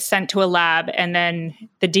that gets sent to a lab and then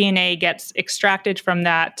the DNA gets extracted from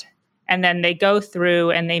that. And then they go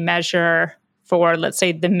through and they measure for, let's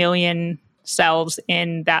say, the million cells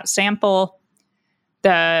in that sample,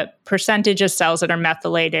 the percentage of cells that are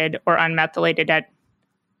methylated or unmethylated at,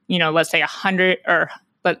 let's say 100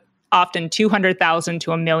 but often 200,000 to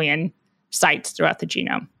 1 million sites throughout the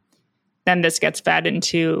genome. Then this gets fed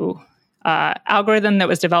into algorithm that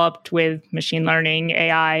was developed with machine learning,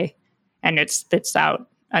 AI, and it spits out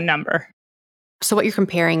a number. So what you're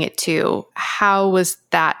comparing it to, how was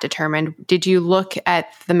that determined? Did you look at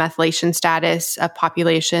the methylation status of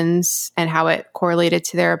populations and how it correlated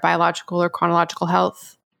to their biological or chronological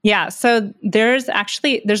health? Yeah, so there's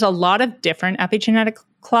a lot of different epigenetic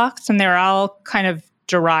clocks, and they're all kind of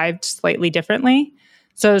derived slightly differently.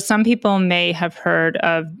 So some people may have heard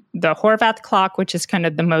of the Horvath clock, which is kind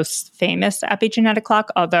of the most famous epigenetic clock,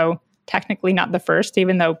 although technically not the first,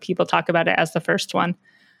 even though people talk about it as the first one.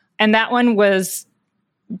 And that one was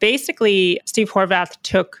basically, Steve Horvath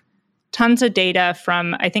took tons of data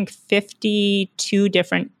from, I think, 52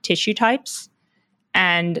 different tissue types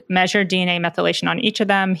and measured DNA methylation on each of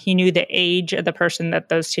them. He knew the age of the person that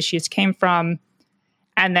those tissues came from.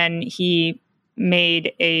 And then he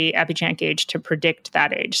made a epigenetic age to predict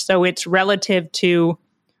that age. So it's relative to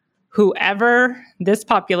whoever this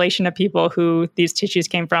population of people who these tissues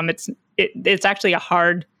came from. It's actually a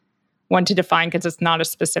hard one to define because it's not a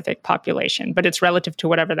specific population, but it's relative to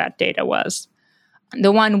whatever that data was.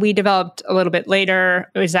 The one we developed a little bit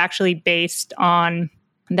later was actually based on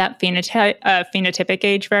that phenotypic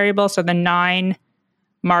age variable. So the 9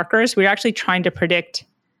 markers, we were actually trying to predict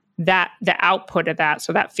that the output of that,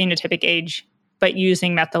 so that phenotypic age, but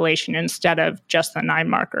using methylation instead of just the 9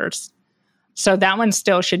 markers. So that one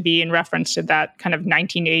still should be in reference to that kind of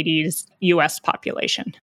 1980s US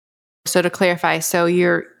population. So to clarify, so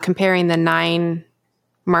you're comparing the 9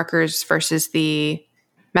 markers versus the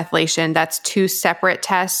methylation, that's two separate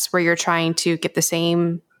tests where you're trying to get the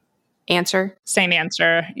same answer? Same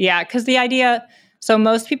answer. Yeah, because the idea, so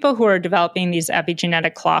most people who are developing these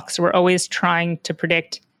epigenetic clocks were always trying to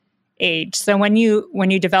predict age. So when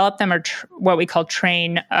you develop them or what we call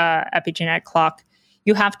train epigenetic clock,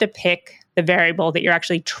 you have to pick the variable that you're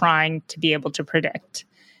actually trying to be able to predict.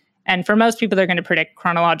 And for most people, they're going to predict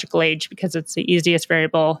chronological age because it's the easiest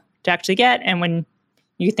variable to actually get. And when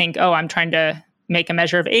you think, oh, I'm trying to make a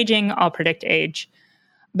measure of aging, I'll predict age.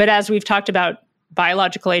 But as we've talked about,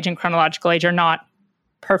 biological age and chronological age are not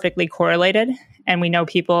perfectly correlated. And we know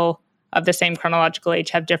people of the same chronological age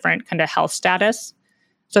have different kind of health status.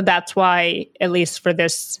 So that's why, at least for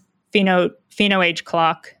this pheno-age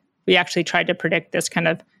clock, we actually tried to predict this kind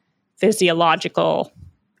of physiological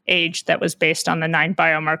age that was based on the 9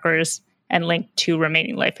 biomarkers and linked to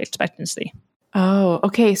remaining life expectancy. Oh,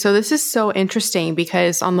 okay. So this is so interesting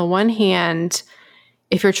because on the one hand,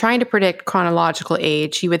 if you're trying to predict chronological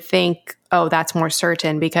age, you would think, oh, that's more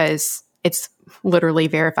certain because it's literally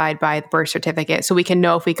verified by the birth certificate. So we can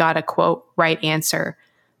know if we got a quote right answer.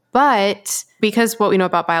 But because what we know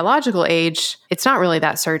about biological age, it's not really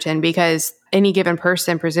that certain because any given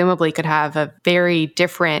person presumably could have a very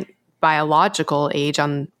different biological age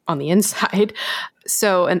on the inside.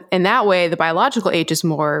 So in that way, the biological age is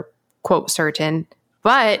more, quote, certain.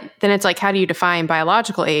 But then it's like, how do you define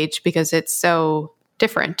biological age? Because it's so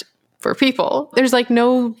different for people. There's like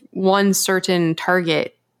no one certain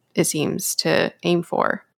target, it seems, to aim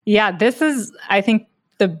for. Yeah, this is, I think,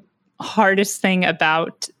 the hardest thing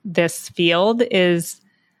about this field is,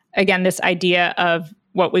 again, this idea of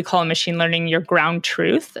what we call in machine learning your ground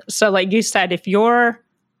truth. So like you said, if your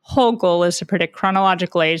whole goal is to predict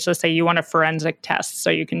chronological age, let's say you want a forensic test, so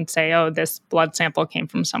you can say, oh, this blood sample came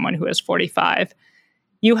from someone who is 45.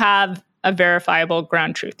 You have a verifiable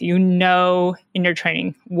ground truth. You know in your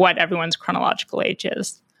training what everyone's chronological age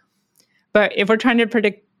is. But if we're trying to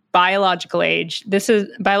predict biological age,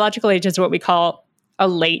 biological age is what we call a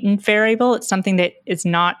latent variable. It's something that is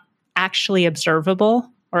not actually observable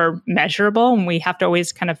or measurable, and we have to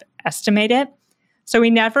always kind of estimate it. So we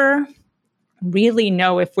never really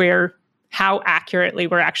know how accurately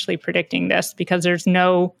we're actually predicting this because there's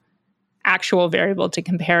no actual variable to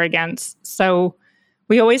compare against. So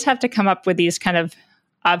we always have to come up with these kind of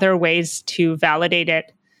other ways to validate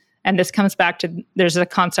it. And this comes back to, there's a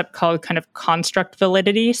concept called kind of construct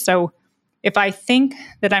validity. So if I think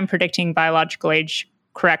that I'm predicting biological age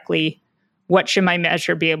correctly, what should my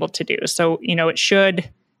measure be able to do? So, it should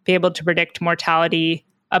be able to predict mortality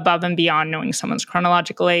above and beyond knowing someone's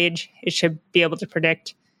chronological age. It should be able to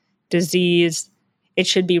predict disease. It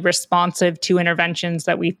should be responsive to interventions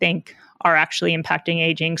that we think are actually impacting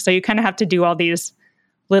aging. So you kind of have to do all these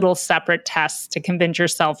little separate tests to convince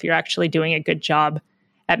yourself you're actually doing a good job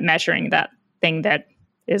at measuring that thing that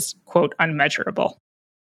is, quote, unmeasurable.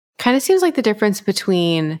 Kind of seems like the difference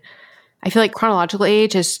between, I feel like chronological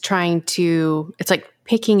age is it's like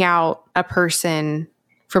picking out a person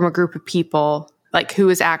from a group of people, like who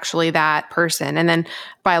is actually that person. And then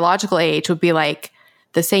biological age would be like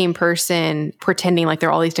the same person pretending like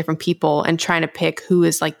they're all these different people and trying to pick who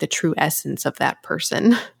is like the true essence of that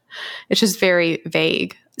person. It's just very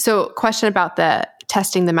vague. So question about the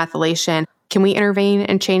testing the methylation. Can we intervene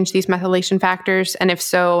and change these methylation factors? And if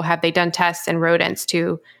so, have they done tests in rodents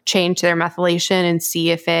to change their methylation and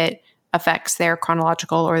see if it affects their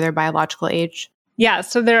chronological or their biological age? Yeah,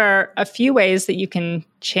 so there are a few ways that you can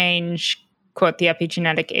change, quote, the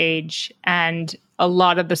epigenetic age. And a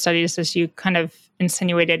lot of the studies, as you kind of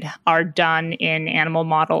insinuated, are done in animal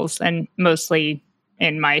models and mostly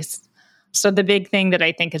in mice. So the big thing that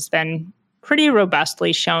I think has been pretty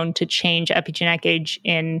robustly shown to change epigenetic age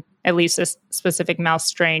in at least a specific mouse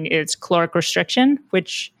strain is caloric restriction,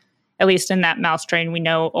 which, at least in that mouse strain, we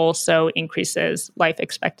know also increases life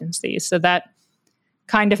expectancy. So that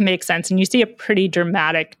kind of makes sense. And you see a pretty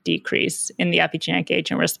dramatic decrease in the epigenetic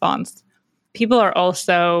age in response. People are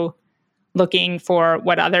also looking for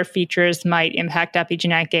what other features might impact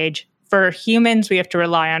epigenetic age. For humans, we have to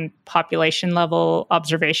rely on population-level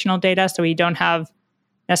observational data, so we don't have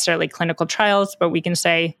necessarily clinical trials, but we can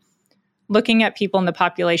say, looking at people in the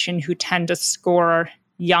population who tend to score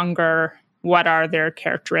younger, what are their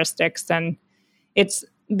characteristics? And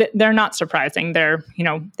they're not surprising.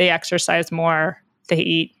 They exercise more, they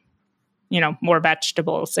eat, more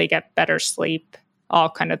vegetables, they get better sleep, all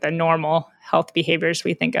kind of the normal health behaviors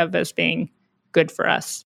we think of as being good for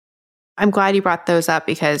us. I'm glad you brought those up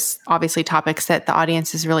because obviously topics that the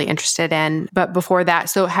audience is really interested in. But before that,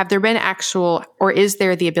 so have there been or is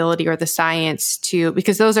there the ability or the science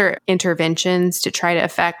because those are interventions to try to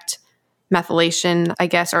affect methylation, I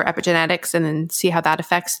guess, or epigenetics, and then see how that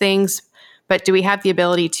affects things. But do we have the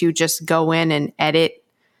ability to just go in and edit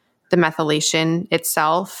the methylation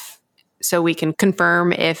itself so we can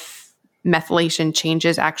confirm if methylation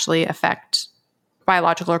changes actually affect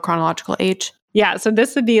biological or chronological age? Yeah, so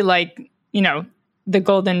this would be like, the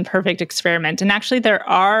golden perfect experiment. And actually there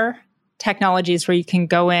are technologies where you can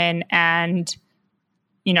go in and,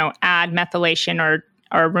 add methylation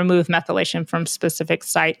or remove methylation from specific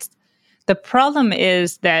sites. The problem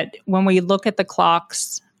is that when we look at the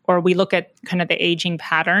clocks or we look at kind of the aging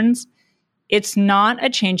patterns, it's not a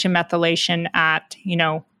change in methylation at,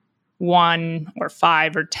 1 or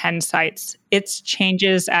 5 or 10 sites. It's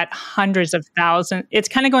changes at hundreds of thousands. It's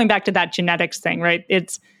kind of going back to that genetics thing, right?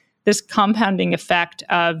 It's this compounding effect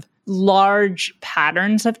of large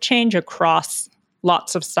patterns of change across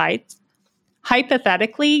lots of sites.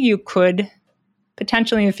 Hypothetically, you could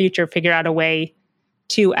potentially in the future figure out a way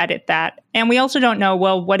to edit that. And we also don't know,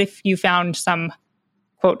 well, what if you found some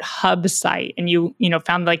quote hub site and you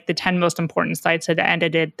found like the 10 most important sites had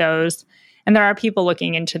edited those. And there are people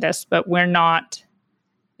looking into this, but we're not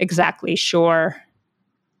exactly sure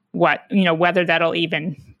whether that'll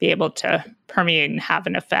even be able to permeate and have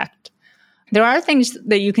an effect. There are things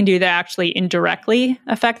that you can do that actually indirectly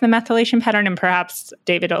affect the methylation pattern, and perhaps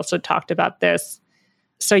David also talked about this.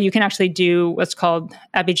 So you can actually do what's called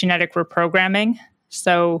epigenetic reprogramming.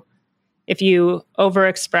 So if you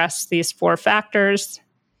overexpress these 4 factors,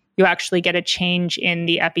 you actually get a change in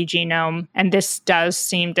the epigenome. And this does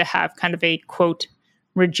seem to have kind of a, quote,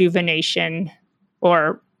 rejuvenation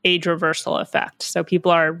or age reversal effect. So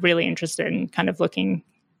people are really interested in kind of looking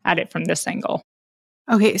at it from this angle.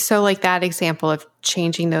 Okay, so like that example of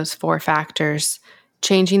changing those 4 factors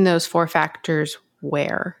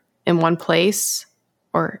where? In one place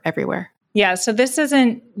or everywhere? Yeah, so this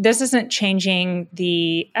isn't changing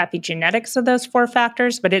the epigenetics of those 4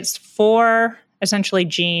 factors, but it's 4 essentially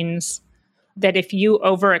genes that if you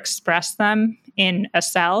overexpress them in a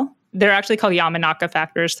cell, they're actually called Yamanaka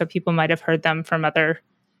factors. So people might have heard them from other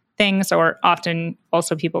things, or often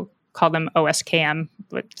also people call them OSKM,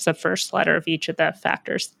 which is the first letter of each of the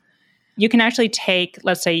factors. You can actually take,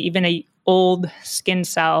 let's say, even an old skin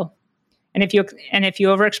cell, and if you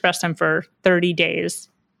overexpress them for 30 days,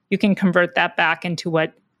 you can convert that back into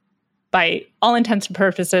what, by all intents and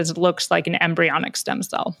purposes, looks like an embryonic stem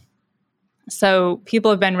cell. So people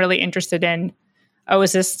have been really interested in,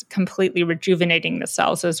 is this completely rejuvenating the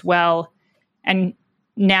cells as well? And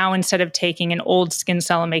now instead of taking an old skin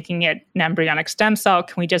cell and making it an embryonic stem cell,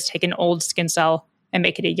 can we just take an old skin cell and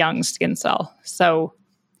make it a young skin cell? So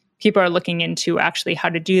people are looking into actually how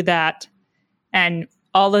to do that. And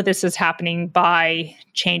all of this is happening by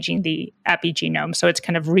changing the epigenome. So it's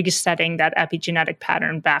kind of resetting that epigenetic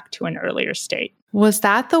pattern back to an earlier state. Was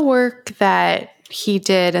that the work that he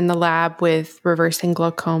did in the lab with reversing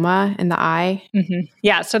glaucoma in the eye? Mm-hmm.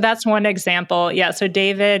 Yeah, so that's one example. Yeah, so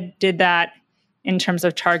David did that in terms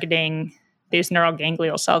of targeting these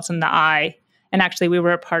neuroganglial cells in the eye. And actually, we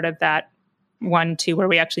were a part of that one too, where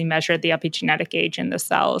we actually measured the epigenetic age in the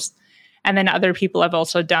cells. And then other people have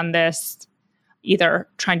also done this, either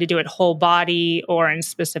trying to do it whole body or in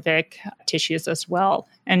specific tissues as well,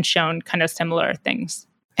 and shown kind of similar things.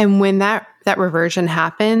 And when that reversion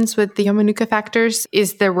happens with the Yamanaka factors,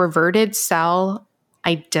 is the reverted cell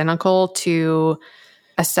identical to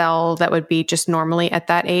a cell that would be just normally at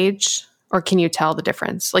that age? Or can you tell the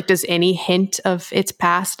difference? Like, does any hint of its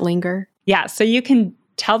past linger? Yeah, so you can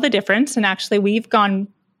tell the difference. And actually, we've gone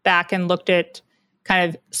back and looked at kind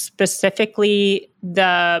of specifically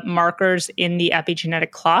the markers in the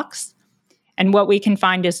epigenetic clocks. And what we can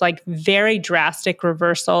find is like very drastic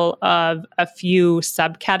reversal of a few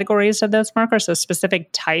subcategories of those markers, so specific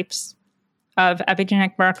types of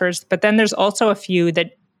epigenetic markers. But then there's also a few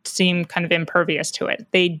that seem kind of impervious to it.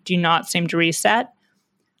 They do not seem to reset.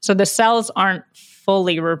 So the cells aren't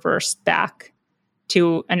fully reversed back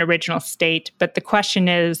to an original state. But the question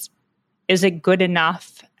is it good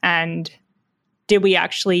enough? And did we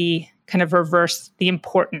actually kind of reverse the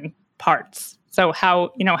important parts? So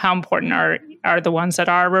how important are the ones that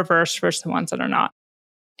are reversed versus the ones that are not?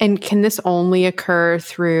 And can this only occur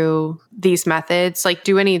through these methods? Like,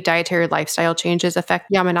 do any dietary lifestyle changes affect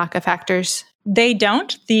Yamanaka factors? They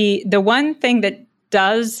don't. The one thing that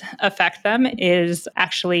does affect them is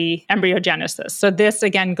actually embryogenesis. So this,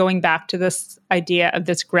 again, going back to this idea of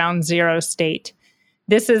this ground zero state,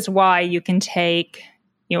 this is why you can take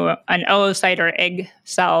an oocyte or egg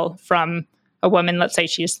cell from a woman, let's say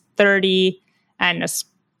she's 30, and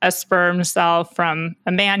a sperm cell from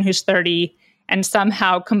a man who's 30, and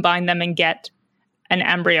somehow combine them and get an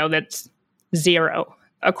embryo that's 0.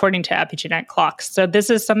 according to epigenetic clocks. So this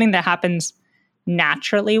is something that happens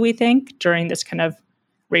naturally, we think, during this kind of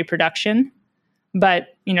reproduction. But,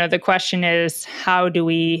 the question is, how do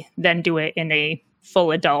we then do it in a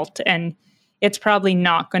full adult? And it's probably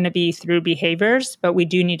not going to be through behaviors, but we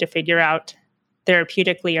do need to figure out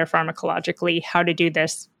therapeutically or pharmacologically how to do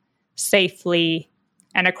this safely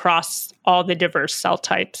and across all the diverse cell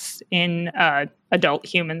types in adult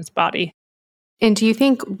human's body. And do you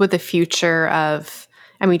think with the future of,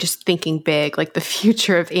 just thinking big, like the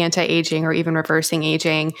future of anti-aging or even reversing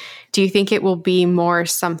aging, do you think it will be more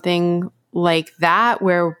something like that,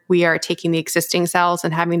 where we are taking the existing cells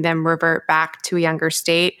and having them revert back to a younger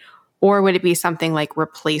state? Or would it be something like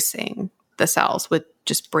replacing the cells with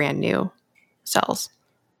just brand new cells?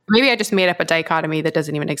 Maybe I just made up a dichotomy that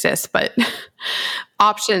doesn't even exist, but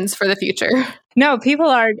options for the future. No, people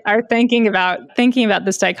are thinking about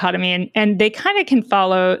this dichotomy, and they kind of can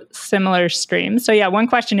follow similar streams. So yeah, one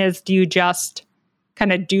question is, do you just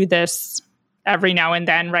kind of do this every now and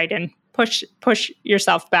then, right? And push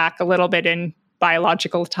yourself back a little bit in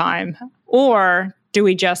biological time? Or do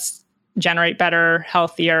we just generate better,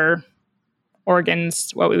 healthier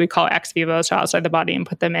organs, what we would call ex vivo, so outside the body, and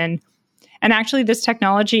put them in? And actually, this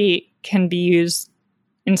technology can be used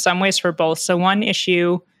in some ways for both. So one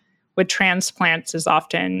issue with transplants is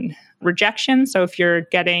often rejection. So if you're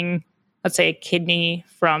getting, let's say, a kidney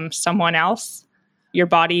from someone else, your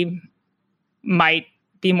body might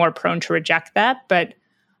be more prone to reject that. But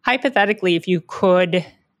hypothetically, if you could,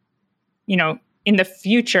 in the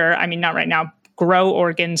future, not right now, grow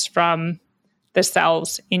organs from the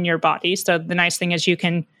cells in your body. So the nice thing is you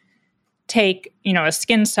can take, a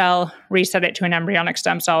skin cell, reset it to an embryonic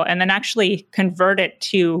stem cell, and then actually convert it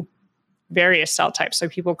to various cell types. So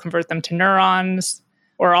people convert them to neurons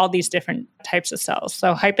or all these different types of cells.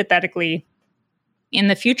 So hypothetically, in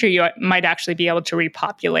the future, you might actually be able to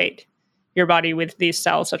repopulate your body with these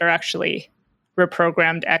cells that are actually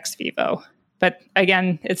reprogrammed ex vivo. But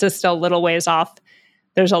again, it's just still a little ways off.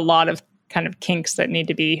 There's a lot of kind of kinks that need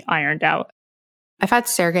to be ironed out. I've had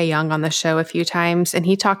Sergey Young on the show a few times, and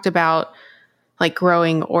he talked about like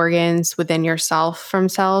growing organs within yourself from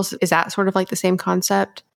cells. Is that sort of like the same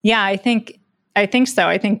concept? Yeah, I think so.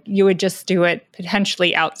 I think you would just do it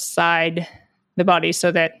potentially outside the body,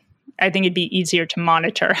 so that I think it'd be easier to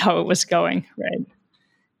monitor how it was going, right?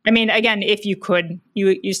 Again, if you could,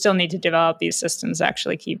 you still need to develop these systems to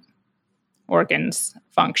actually keep organs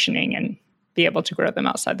functioning and be able to grow them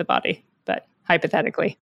outside the body. But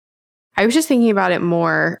hypothetically. I was just thinking about it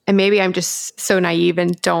more, and maybe I'm just so naive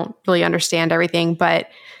and don't really understand everything, but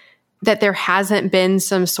that there hasn't been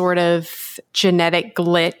some sort of genetic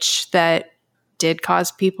glitch that did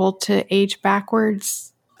cause people to age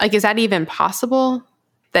backwards. Like, is that even possible?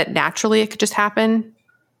 That naturally it could just happen?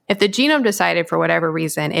 If the genome decided for whatever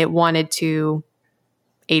reason it wanted to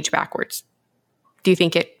age backwards, do you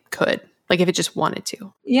think it could? Like if it just wanted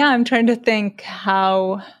to? Yeah, I'm trying to think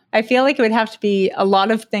how. I feel like it would have to be a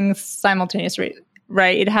lot of things simultaneously,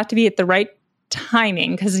 right? It'd have to be at the right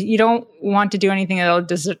timing, because you don't want to do anything that'll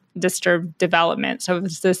disturb development. So if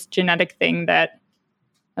it's this genetic thing that,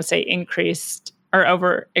 let's say, increased or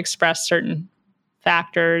overexpressed certain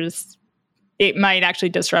factors, it might actually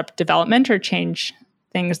disrupt development or change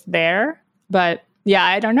things there. But yeah,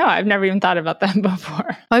 I don't know. I've never even thought about that before.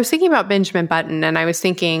 Well, I was thinking about Benjamin Button, and I was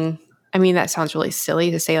thinking, that sounds really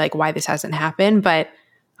silly to say like why this hasn't happened, but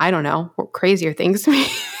I don't know, crazier things to me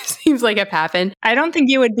seems like have happened. I don't think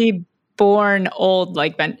you would be born old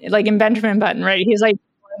like in Benjamin Button, right? He's like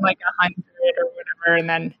born like 100 or whatever, and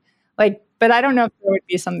then but I don't know if there would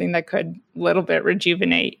be something that could a little bit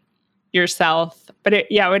rejuvenate yourself. But it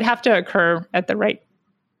would have to occur at the right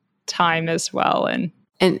time as well. And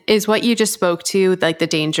is what you just spoke to, like the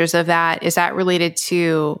dangers of that, is that related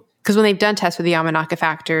to, because when they've done tests with the Yamanaka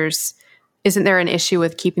factors, isn't there an issue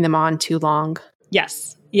with keeping them on too long?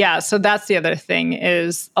 Yes. Yeah. So that's the other thing,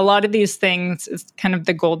 is a lot of these things is kind of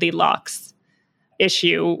the Goldilocks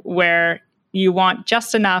issue, where you want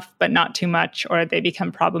just enough, but not too much, or they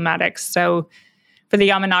become problematic. So for the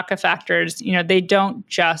Yamanaka factors, they don't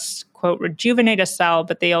just, quote, rejuvenate a cell,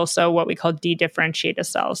 but they also what we call de-differentiate a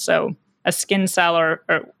cell. So a skin cell or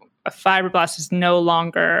a fibroblast is no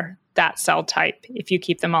longer that cell type. If you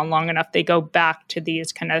keep them on long enough, they go back to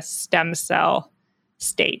these kind of stem cell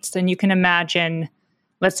states. And you can imagine,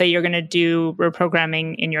 let's say you're going to do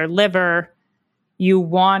reprogramming in your liver. You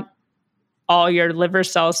want all your liver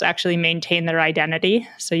cells to actually maintain their identity.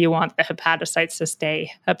 So you want the hepatocytes to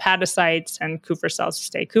stay hepatocytes and Kupffer cells to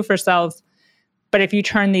stay Kupffer cells. But if you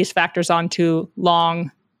turn these factors on too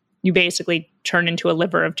long, you basically turn into a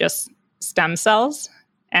liver of just stem cells.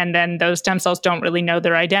 And then those stem cells don't really know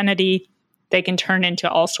their identity. They can turn into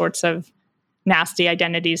all sorts of nasty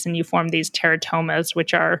identities, and you form these teratomas,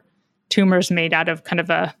 which are tumors made out of kind of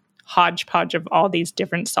a hodgepodge of all these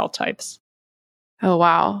different cell types. Oh,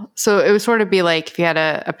 wow. So it would sort of be like if you had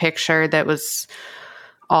a picture that was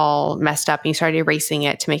all messed up and you started erasing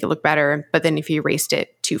it to make it look better, but then if you erased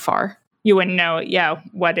it too far, you wouldn't know,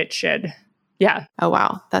 what it should. Yeah. Oh,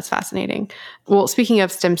 wow. That's fascinating. Well, speaking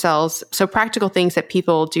of stem cells, so practical things that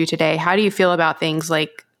people do today, how do you feel about things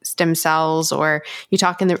like stem cells, or you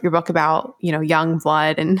talk in your book about, young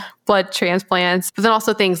blood and blood transplants, but then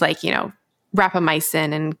also things like,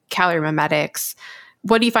 rapamycin and calorie mimetics.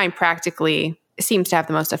 What do you find practically seems to have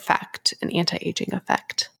the most effect, an anti-aging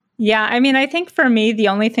effect? Yeah, I mean, I think for me, the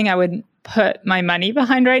only thing I would put my money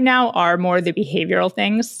behind right now are more the behavioral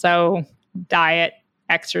things. So diet,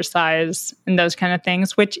 exercise, and those kind of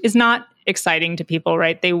things, which is not exciting to people,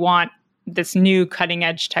 right? They want this new cutting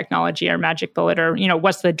edge technology or magic bullet, or,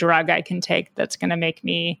 what's the drug I can take that's going to make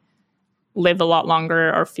me live a lot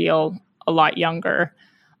longer or feel a lot younger.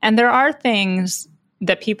 And there are things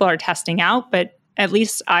that people are testing out, but at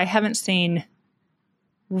least I haven't seen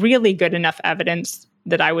really good enough evidence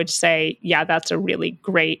that I would say, yeah, that's a really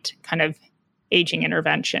great kind of aging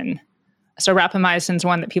intervention. So rapamycin is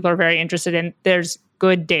one that people are very interested in. There's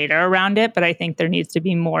good data around it, but I think there needs to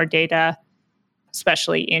be more data,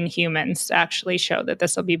 especially in humans, to actually show that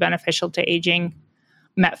this will be beneficial to aging.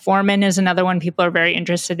 Metformin is another one people are very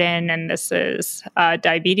interested in, and this is a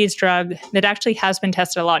diabetes drug that actually has been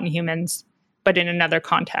tested a lot in humans, but in another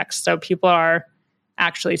context. So people are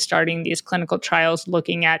actually starting these clinical trials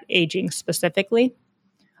looking at aging specifically.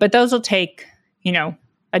 But those will take,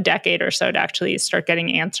 a decade or so to actually start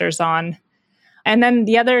getting answers on. And then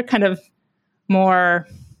the other kind of more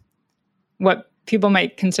what people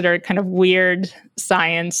might consider kind of weird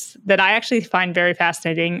science that I actually find very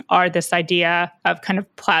fascinating are this idea of kind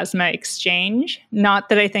of plasma exchange. Not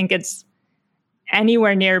that I think it's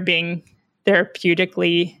anywhere near being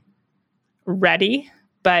therapeutically ready,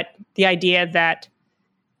 but the idea that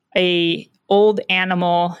a old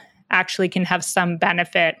animal actually can have some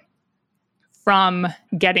benefit from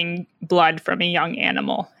getting blood from a young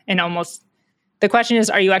animal. And almost the question is,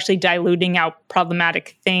 are you actually diluting out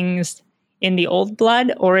problematic things in the old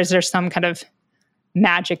blood, or is there some kind of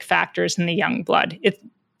magic factors in the young blood?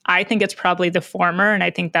 I think it's probably the former, and I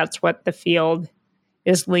think that's what the field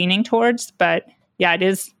is leaning towards. But yeah, it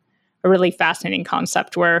is a really fascinating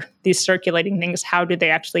concept where these circulating things, how do they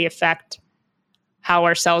actually affect how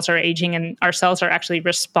our cells are aging, and our cells are actually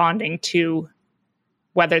responding to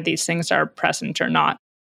whether these things are present or not.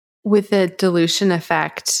 With the dilution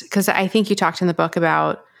effect, because I think you talked in the book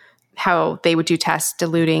about how they would do tests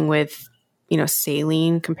diluting with,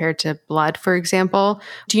 saline compared to blood, for example.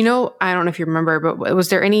 Do you know, I don't know if you remember, but was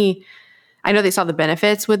there any, I know they saw the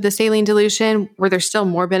benefits with the saline dilution. Were there still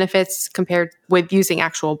more benefits compared with using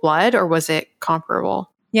actual blood, or was it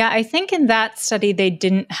comparable? Yeah, I think in that study, they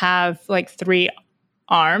didn't have like 3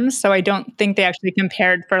 arms. So I don't think they actually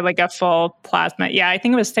compared for like a full plasma. Yeah, I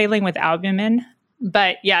think it was saline with albumin.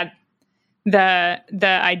 But yeah, the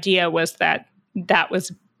idea was that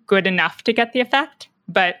was good enough to get the effect.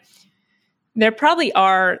 But there probably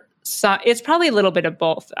are some, it's probably a little bit of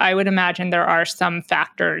both. I would imagine there are some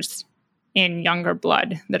factors in younger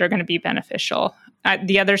blood that are going to be beneficial.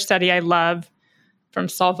 The other study I love from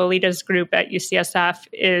Saul Valita's group at UCSF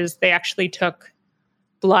is they actually took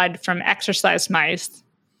blood from exercise mice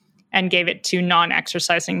and gave it to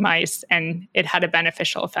non-exercising mice, and it had a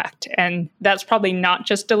beneficial effect. And that's probably not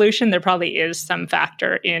just dilution. There probably is some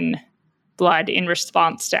factor in blood in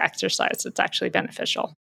response to exercise that's actually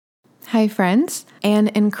beneficial. Hi, friends. An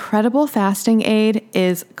incredible fasting aid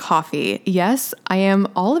is coffee. Yes, I am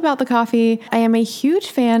all about the coffee. I am a huge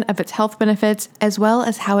fan of its health benefits, as well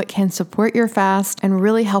as how it can support your fast and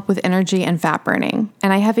really help with energy and fat burning.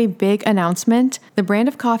 And I have a big announcement. The brand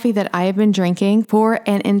of coffee that I have been drinking for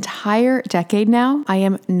an entire decade now, I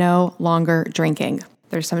am no longer drinking.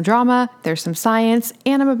 There's some drama, there's some science,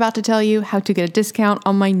 and I'm about to tell you how to get a discount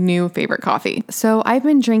on my new favorite coffee. So I've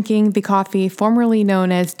been drinking the coffee formerly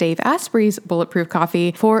known as Dave Asprey's Bulletproof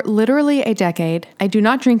Coffee for literally a decade. I do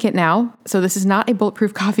not drink it now, so this is not a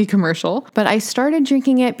Bulletproof Coffee commercial, but I started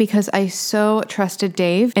drinking it because I so trusted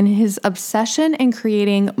Dave and his obsession in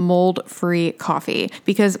creating mold-free coffee,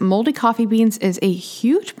 because moldy coffee beans is a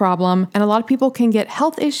huge problem, and a lot of people can get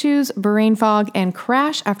health issues, brain fog, and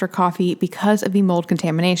crash after coffee because of the mold contamination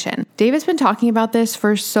contamination. Dave has been talking about this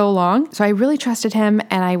for so long, so I really trusted him,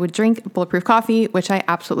 and I would drink bulletproof coffee, which I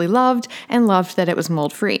absolutely loved, and loved that it was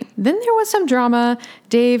mold-free. Then there was some drama.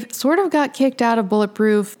 Dave sort of got kicked out of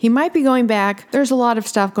Bulletproof. He might be going back. There's a lot of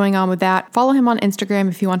stuff going on with that. Follow him on Instagram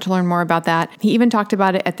if you want to learn more about that. He even talked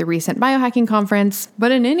about it at the recent biohacking conference.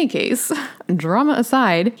 But in any case, drama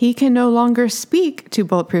aside, he can no longer speak to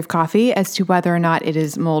Bulletproof coffee as to whether or not it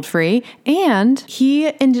is mold-free, and he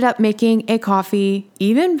ended up making a coffee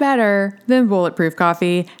even better than Bulletproof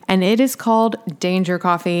coffee, and it is called Danger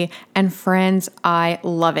Coffee, and friends, I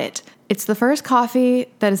love it. It's the first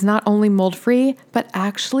coffee that is not only mold-free, but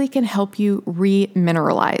actually can help you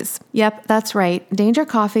remineralize. Yep, that's right. Danger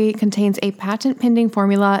Coffee contains a patent-pending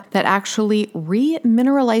formula that actually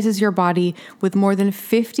remineralizes your body with more than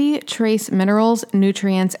 50 trace minerals,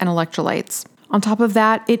 nutrients, and electrolytes. On top of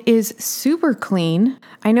that, it is super clean.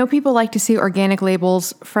 I know people like to see organic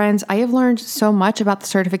labels. Friends, I have learned so much about the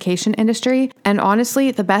certification industry, and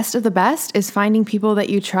honestly, the best of the best is finding people that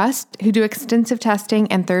you trust who do extensive testing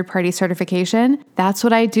and third-party certification. That's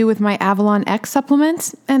what I do with my Avalon X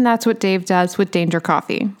supplements, and that's what Dave does with Danger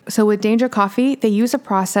Coffee. So with Danger Coffee, they use a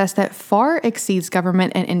process that far exceeds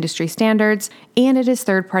government and industry standards, and it is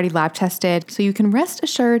third-party lab tested, so you can rest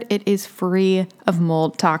assured it is free of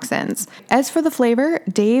mold toxins. As for the flavor,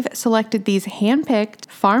 Dave selected these hand-picked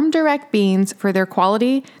farm direct beans for their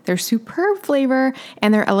quality, their superb flavor,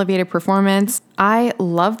 and their elevated performance. I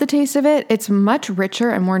love the taste of it. It's much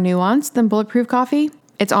richer and more nuanced than Bulletproof coffee.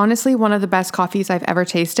 It's honestly one of the best coffees I've ever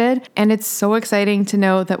tasted, and it's so exciting to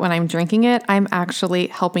know that when I'm drinking it, I'm actually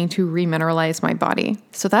helping to remineralize my body.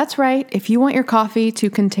 So that's right, if you want your coffee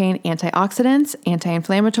to contain antioxidants,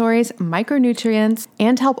 anti-inflammatories, micronutrients,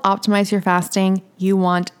 and help optimize your fasting, you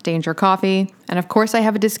want Danger Coffee. And of course, I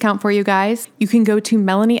have a discount for you guys. You can go to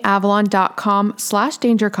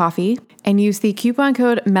melanieavalon.com/dangercoffee and use the coupon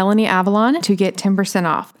code MelanieAvalon to get 10%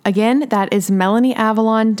 off. Again, that is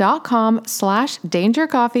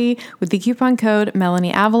melanieavalon.com/dangercoffee with the coupon code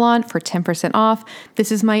MelanieAvalon for 10% off.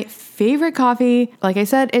 This is my favorite coffee. Like I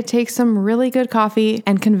said, it takes some really good coffee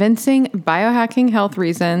and convincing biohacking health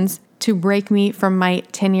reasons to break me from my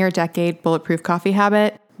 10-year decade Bulletproof coffee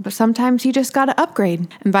habit. But sometimes you just gotta upgrade.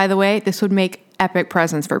 And by the way, this would make epic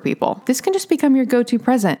presents for people. This can just become your go-to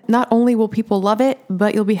present. Not only will people love it,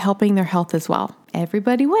 but you'll be helping their health as well.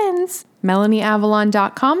 Everybody wins.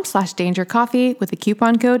 melanieavalon.com/dangercoffee with the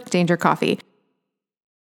coupon code dangercoffee.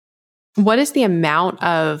 What is the amount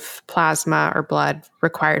of plasma or blood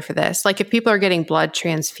required for this? Like if people are getting blood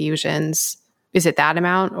transfusions, is it that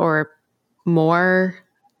amount or more,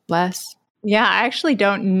 less? Yeah, I actually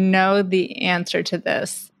don't know the answer to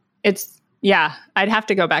this. I'd have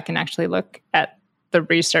to go back and actually look at the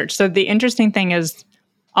research. So the interesting thing is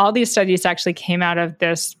all these studies actually came out of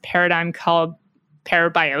this paradigm called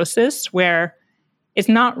parabiosis, where it's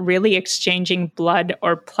not really exchanging blood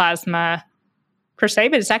or plasma per se,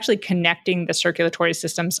 but it's actually connecting the circulatory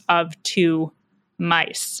systems of two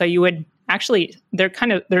mice. So you would actually,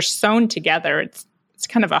 they're sewn together. It's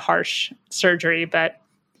kind of a harsh surgery, but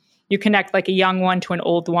you connect like a young one to an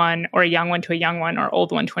old one, or a young one to a young one, or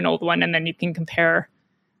old one to an old one, and then you can compare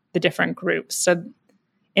the different groups. So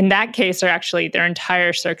in that case, their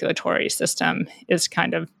entire circulatory system is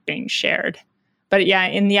kind of being shared. But yeah,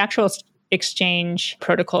 in the actual exchange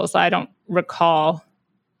protocols, I don't recall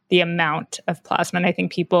the amount of plasma. And I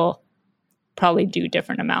think people probably do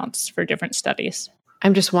different amounts for different studies.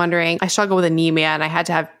 I'm just wondering, I struggle with anemia and I had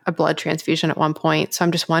to have a blood transfusion at one point. So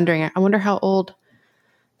I'm just wondering, I wonder how old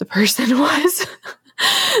the person was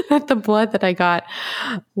that the blood that I got.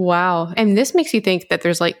 Wow. And this makes you think that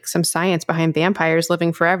there's like some science behind vampires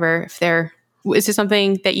living forever. Is this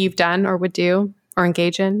something that you've done or would do or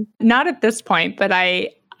engage in? Not at this point, but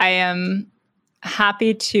I am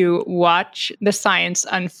happy to watch the science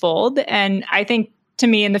unfold. And I think to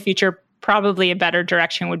me in the future, probably a better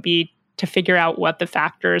direction would be to figure out what the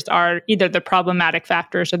factors are, either the problematic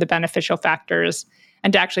factors or the beneficial factors,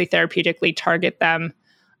 and to actually therapeutically target them.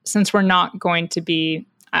 Since we're not going to be,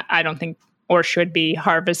 I don't think, or should be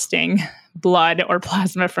harvesting blood or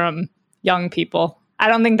plasma from young people. I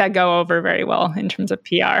don't think that go over very well in terms of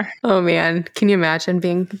PR. Oh man, can you imagine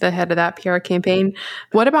being the head of that PR campaign?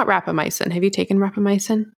 What about rapamycin? Have you taken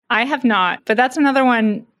rapamycin? I have not, but that's another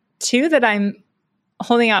one too that I'm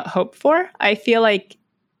holding out hope for. I feel like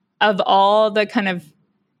of all the kind of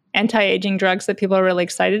anti-aging drugs that people are really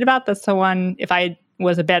excited about, that's the one, if I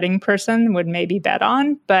was a betting person, would maybe bet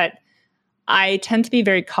on. But I tend to be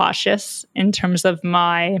very cautious in terms of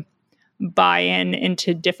my buy-in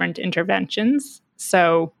into different interventions.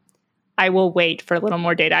 So I will wait for a little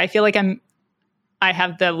more data. I feel like I'm I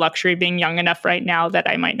have the luxury of being young enough right now that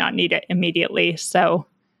I might not need it immediately. So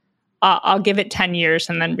I'll give it 10 years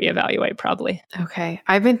and then reevaluate probably. Okay.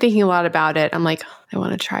 I've been thinking a lot about it. I'm like, I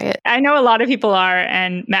want to try it. I know a lot of people are,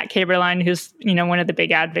 and Matt Caberline, who's, one of the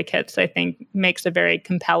big advocates, I think makes a very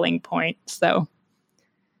compelling point. So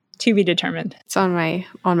to be determined. It's on my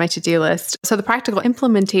to-do list. So the practical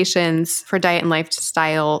implementations for diet and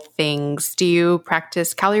lifestyle things, do you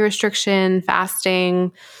practice calorie restriction,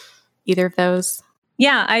 fasting, either of those?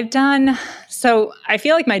 Yeah, so I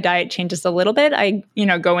feel like my diet changes a little bit. I,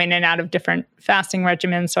 go in and out of different fasting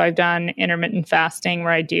regimens. So I've done intermittent fasting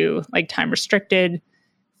where I do like time restricted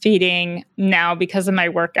feeding. Now, because of my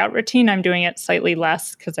workout routine, I'm doing it slightly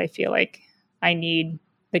less because I feel like I need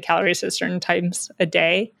the calories at certain times a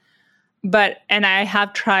day. And I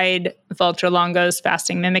have tried Valter Longo's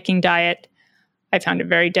fasting mimicking diet. I found it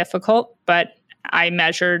very difficult, but I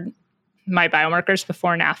measured my biomarkers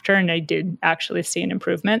before and after, and I did actually see an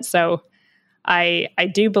improvement. So I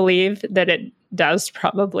do believe that it does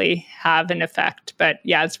probably have an effect. But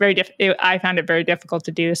yeah, it's very I found it very difficult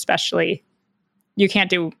to do, especially you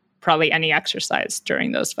can't do probably any exercise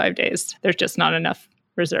during those 5 days. There's just not enough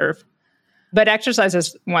reserve. But exercise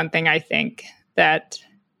is one thing I think that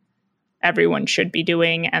everyone should be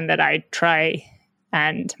doing and that I try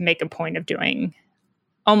and make a point of doing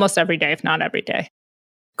almost every day, if not every day.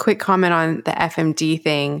 Quick comment on the FMD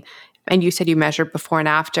thing. And you said you measured before and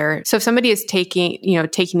after. So if somebody is taking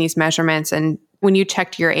these measurements, and when you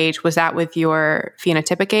checked your age, was that with your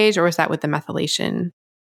phenotypic age or was that with the methylation?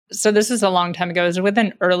 So this is a long time ago. It was with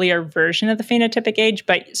an earlier version of the phenotypic age,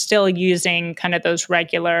 but still using kind of those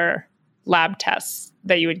regular lab tests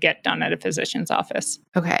that you would get done at a physician's office.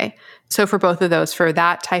 Okay. So for both of those, for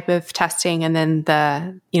that type of testing and then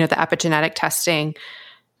the epigenetic testing,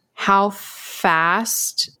 how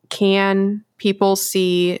fast can people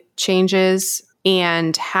see changes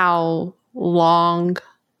and how long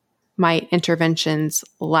might interventions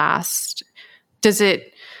last? Does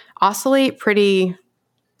it oscillate pretty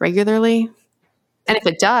regularly? And if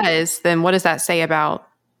it does, then what does that say about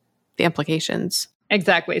the implications?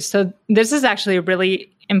 Exactly. So this is actually a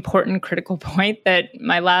really important critical point that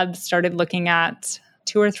my lab started looking at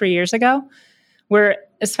 2 or 3 years ago, where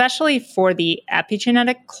especially for the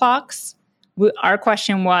epigenetic clocks, our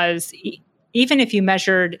question was, even if you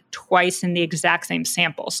measured twice in the exact same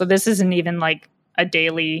sample, so this isn't even like a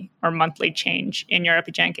daily or monthly change in your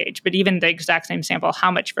epigenetic age, but even the exact same sample,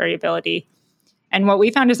 how much variability? And what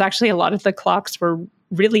we found is actually a lot of the clocks were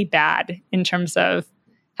really bad in terms of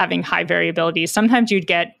having high variability. Sometimes you'd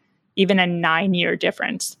get even a 9-year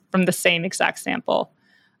difference from the same exact sample.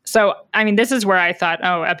 So, this is where I thought,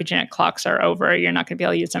 epigenetic clocks are over. You're not going to be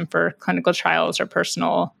able to use them for clinical trials or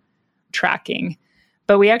personal tracking.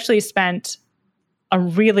 But we actually spent a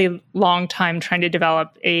really long time trying to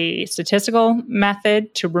develop a statistical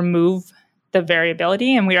method to remove the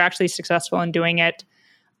variability. And we were actually successful in doing it.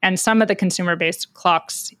 And some of the consumer-based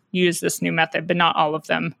clocks use this new method, but not all of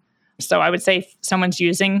them. So I would say if someone's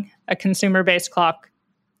using a consumer-based clock,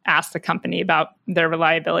 ask the company about their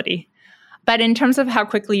reliability. But in terms of how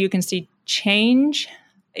quickly you can see change,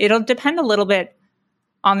 it'll depend a little bit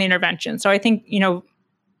on the intervention. So I think,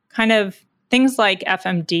 kind of things like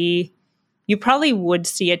FMD, you probably would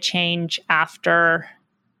see a change after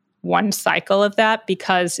one cycle of that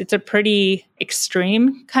because it's a pretty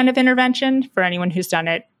extreme kind of intervention for anyone who's done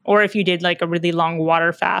it. Or if you did like a really long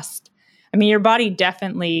water fast, your body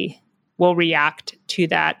definitely will react to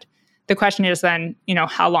that. The question is then,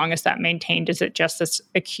 how long is that maintained? Is it just this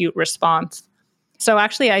acute response? So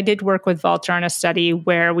actually, I did work with Valter on a study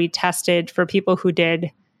where we tested for people who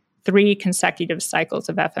did 3 consecutive cycles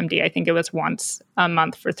of FMD. I think it was once a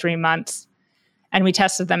month for 3 months. And we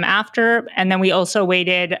tested them after. And then we also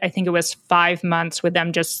waited, I think it was 5 months with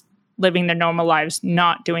them just living their normal lives,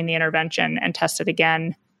 not doing the intervention, and tested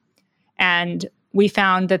again. And we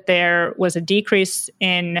found that there was a decrease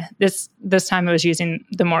in this time it was using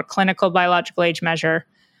the more clinical biological age measure,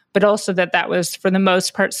 but also that was for the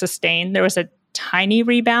most part sustained. There was a tiny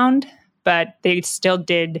rebound, but they still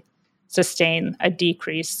did sustain a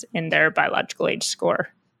decrease in their biological age score,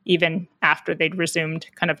 even after they'd resumed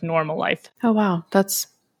kind of normal life. Oh, wow. That's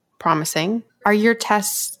promising. Are your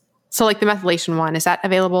tests, so like the methylation one, is that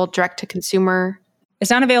available direct to consumer?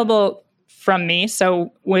 It's not available from me.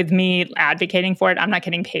 So with me advocating for it, I'm not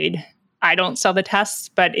getting paid. I don't sell the tests,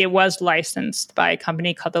 but it was licensed by a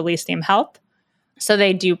company called Elysium Health. So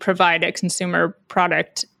they do provide a consumer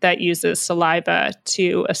product that uses saliva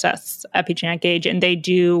to assess epigenetic age, and they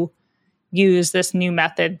do use this new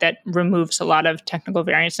method that removes a lot of technical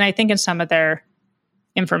variance. And I think in some of their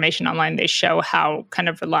information online, they show how kind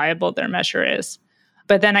of reliable their measure is.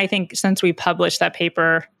 But then I think since we published that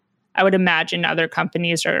paper, I would imagine other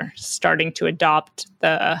companies are starting to adopt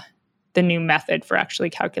the new method for actually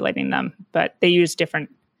calculating them. But they use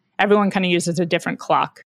everyone kind of uses a different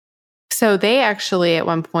clock. So they actually, at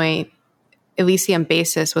one point, Elysium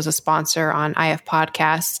Basis was a sponsor on IF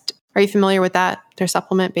Podcast. Are you familiar with that? Their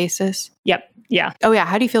supplement Basis? Yep. Yeah. Oh, yeah.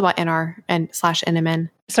 How do you feel about NR and /NMN?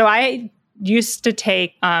 So I used to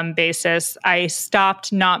take Basis. I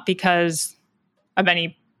stopped not because of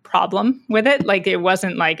any problem with it. Like it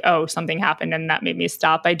wasn't like, oh, something happened and that made me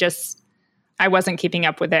stop. I wasn't keeping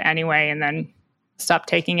up with it anyway and then stopped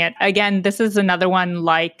taking it. Again, this is another one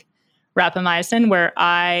like rapamycin where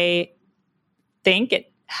I think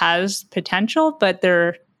it has potential, but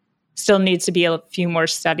there still needs to be a few more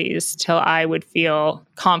studies till I would feel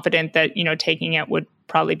confident that, taking it would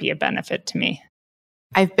probably be a benefit to me.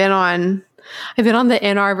 I've been on the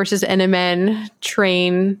NR versus NMN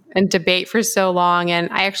train and debate for so long. And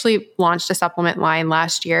I actually launched a supplement line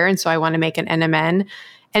last year. And so I want to make an NMN.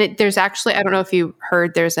 And there's actually, I don't know if you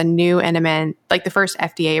heard, there's a new NMN, like the first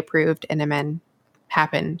FDA approved NMN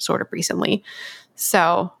happened sort of recently.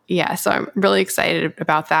 So yeah, so I'm really excited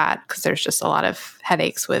about that because there's just a lot of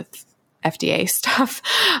headaches with FDA stuff.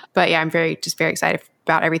 But yeah, I'm very excited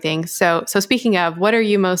about everything. So speaking of, what are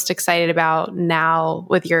you most excited about now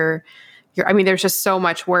with your I mean, there's just so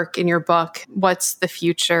much work in your book. What's the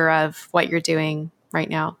future of what you're doing right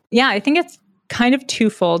now? Yeah, I think it's kind of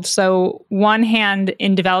twofold. So one hand,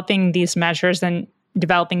 in developing these measures and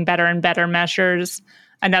developing better and better measures,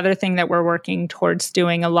 another thing that we're working towards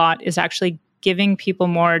doing a lot is actually giving people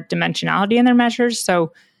more dimensionality in their measures.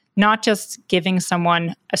 So not just giving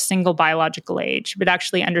someone a single biological age, but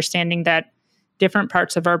actually understanding that different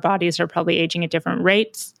parts of our bodies are probably aging at different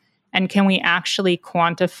rates. And can we actually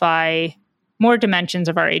quantify more dimensions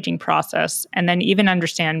of our aging process and then even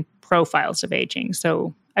understand profiles of aging?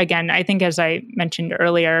 So again, I think as I mentioned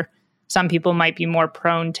earlier, some people might be more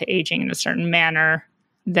prone to aging in a certain manner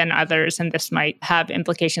than others, and this might have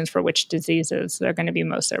implications for which diseases they're going to be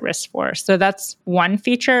most at risk for. So that's one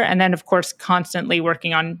feature. And then, of course, constantly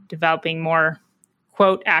working on developing more,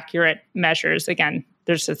 quote, accurate measures. Again,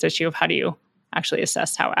 there's this issue of how do you actually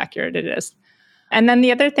assess how accurate it is. And then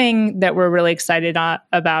the other thing that we're really excited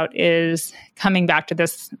about is coming back to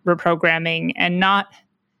this reprogramming and not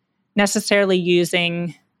necessarily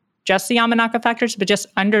using just the Yamanaka factors, but just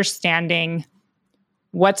understanding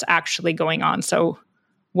what's actually going on. So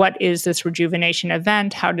what is this rejuvenation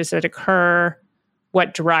event? How does it occur?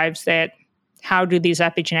 What drives it? How do these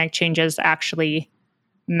epigenetic changes actually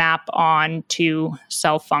map on to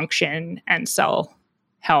cell function and cell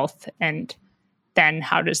health? And then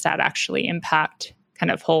how does that actually impact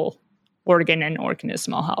kind of whole organ and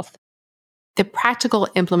organismal health? The practical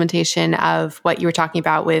implementation of what you were talking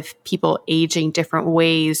about with people aging different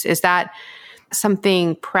ways, is that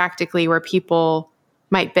something practically where people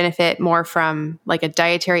might benefit more from like a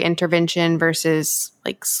dietary intervention versus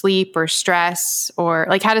like sleep or stress? Or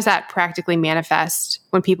like, how does that practically manifest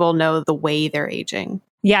when people know the way they're aging?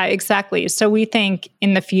 Yeah, exactly. So we think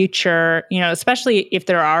in the future, especially if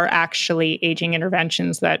there are actually aging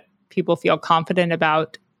interventions that people feel confident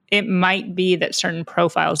about, it might be that certain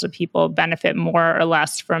profiles of people benefit more or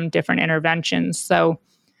less from different interventions. So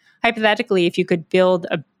hypothetically, if you could build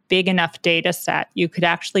a big enough data set, you could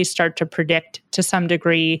actually start to predict to some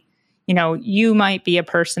degree, you might be a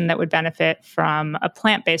person that would benefit from a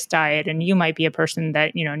plant-based diet, and you might be a person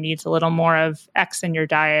that, needs a little more of X in your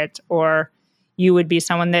diet, or you would be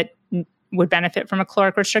someone that would benefit from a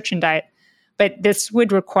caloric restriction diet. But this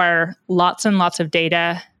would require lots and lots of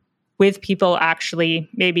data with people actually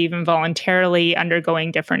maybe even voluntarily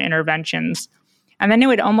undergoing different interventions. And then it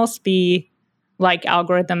would almost be like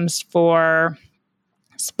algorithms for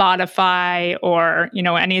Spotify or,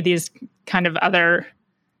 any of these kind of other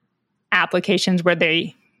applications where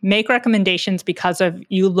they make recommendations because of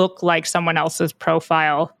you look like someone else's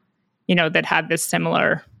profile, that had this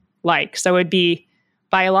similar like. So it'd be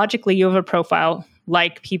biologically you have a profile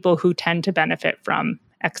like people who tend to benefit from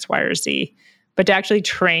X, Y, or Z. But to actually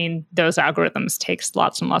train those algorithms takes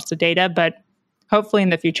lots and lots of data. But hopefully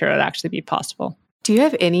in the future, it'll actually be possible. Do you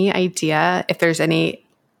have any idea if there's any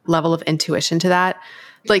level of intuition to that?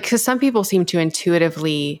 Like, because some people seem to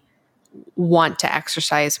intuitively want to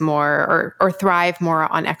exercise more or thrive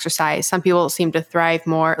more on exercise. Some people seem to thrive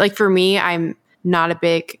more. Like for me, I'm not a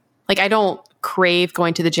big, like I don't crave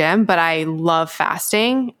going to the gym, but I love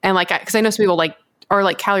fasting. And like, because I know some people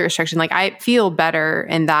or calorie restriction, like I feel better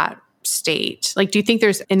in that state. Like, do you think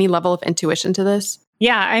there's any level of intuition to this?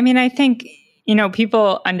 Yeah. I mean, I think,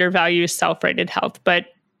 people undervalue self-rated health, but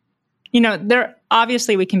there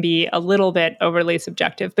obviously we can be a little bit overly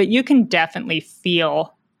subjective, but you can definitely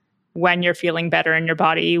feel when you're feeling better in your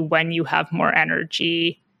body, when you have more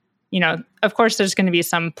energy. Of course, there's going to be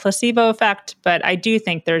some placebo effect, but I do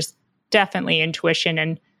think there's definitely intuition,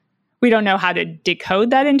 and we don't know how to decode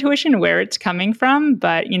that intuition, where it's coming from,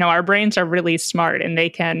 but, our brains are really smart and they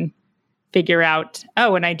can figure out,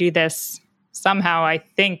 oh, when I do this, somehow I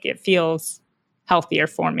think it feels healthier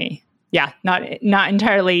for me. Yeah, not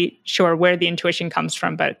entirely sure where the intuition comes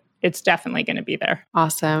from, but it's definitely going to be there.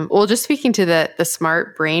 Awesome. Well, just speaking to the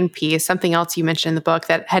smart brain piece, something else you mentioned in the book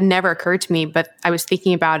that had never occurred to me, but I was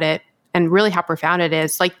thinking about it and really how profound it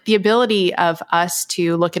is. Like the ability of us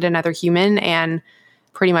to look at another human and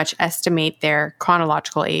pretty much estimate their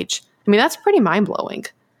chronological age. I mean, that's pretty mind-blowing,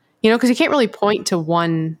 because you can't really point to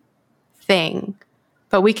one thing,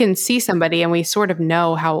 but we can see somebody and we sort of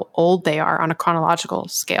know how old they are on a chronological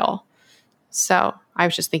scale. So I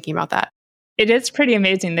was just thinking about that. It is pretty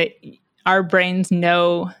amazing that our brains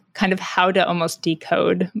know kind of how to almost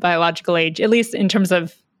decode biological age, at least in terms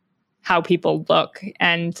of how people look.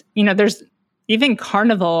 And, there's even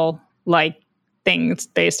carnival-like things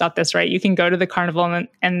based off this, right? You can go to the carnival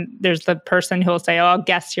and there's the person who will say, oh, I'll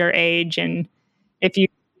guess your age. And if you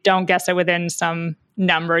don't guess it within some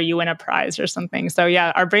number, you win a prize or something. So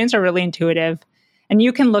yeah, our brains are really intuitive. And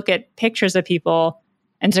you can look at pictures of people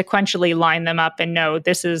and sequentially line them up and know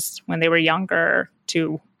this is when they were younger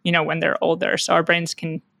to, when they're older. So our brains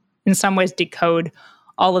can, in some ways, decode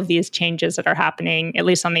all of these changes that are happening, at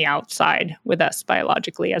least on the outside with us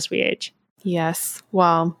biologically as we age. Yes.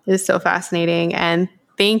 Wow. It is so fascinating. And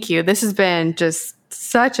thank you. This has been just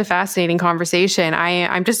such a fascinating conversation.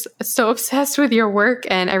 I'm just so obsessed with your work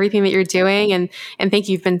and everything that you're doing. And thank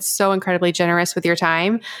you. You've been so incredibly generous with your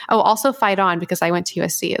time. Oh, also fight on, because I went to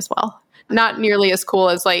USC as well. Not nearly as cool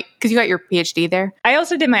as because you got your PhD there. I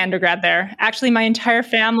also did my undergrad there. Actually, my entire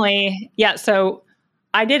family. Yeah. So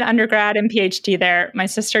I did undergrad and PhD there. My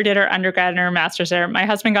sister did her undergrad and her master's there. My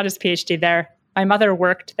husband got his PhD there. My mother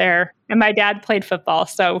worked there, and my dad played football.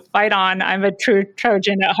 So fight on. I'm a true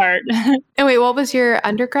Trojan at heart. And wait, what was your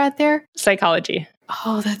undergrad there? Psychology.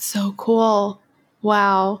 Oh, that's so cool.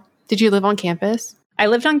 Wow. Did you live on campus? I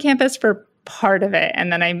lived on campus for part of it,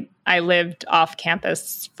 and then I lived off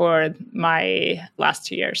campus for my last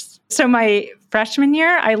 2 years. So my freshman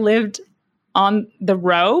year, I lived on the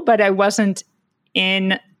row, but I wasn't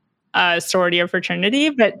in a sorority or fraternity,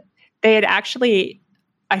 but they had actually,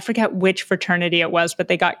 I forget which fraternity it was, but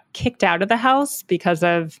they got kicked out of the house because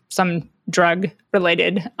of some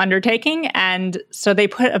drug-related undertaking. And so they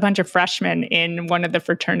put a bunch of freshmen in one of the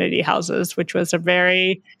fraternity houses, which was a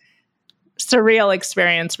very surreal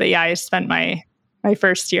experience. But yeah, I spent my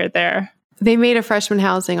first year there. They made a freshman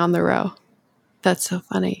housing on the row. That's so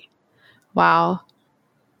funny. Wow.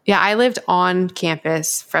 Yeah, I lived on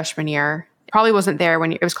campus freshman year. Probably wasn't there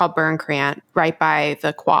when it was called Burn Crant, right by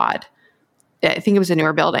the quad. I think it was a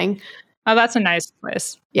newer building. Oh, that's a nice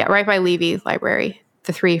place. Yeah, right by Levy Library.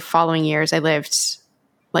 The 3 following years, I lived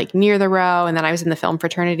near the row, and then I was in the film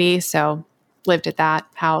fraternity, so lived at that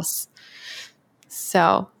house.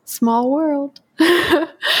 So, small world.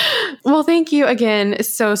 Well, thank you again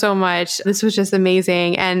so much. This was just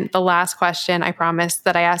amazing. And the last question, I promise,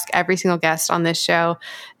 that I ask every single guest on this show,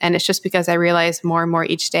 and it's just because I realize more and more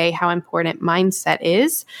each day how important mindset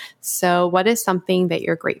is. So what is something that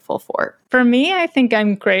you're grateful for? For me, I think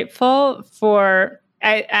I'm grateful for,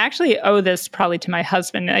 I actually owe this probably to my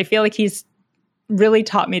husband. I feel like he's really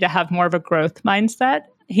taught me to have more of a growth mindset.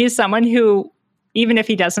 He's someone who, even if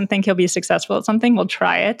he doesn't think he'll be successful at something, will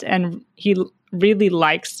try it. And he really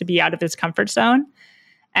likes to be out of his comfort zone.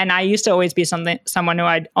 And I used to always be someone who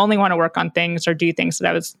I'd only want to work on things or do things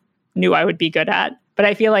that knew I would be good at. But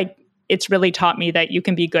I feel like it's really taught me that you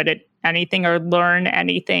can be good at anything or learn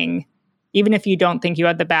anything, even if you don't think you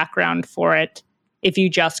have the background for it, if you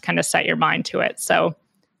just kind of set your mind to it. So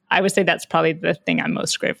I would say that's probably the thing I'm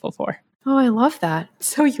most grateful for. Oh, I love that.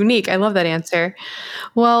 So unique. I love that answer.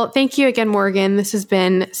 Well, thank you again, Morgan. This has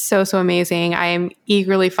been so amazing. I am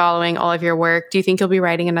eagerly following all of your work. Do you think you'll be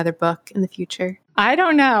writing another book in the future? I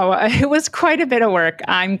don't know. It was quite a bit of work.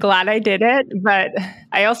 I'm glad I did it, but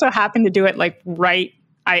I also happened to do it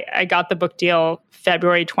I got the book deal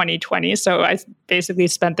February 2020. So I basically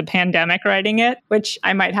spent the pandemic writing it, which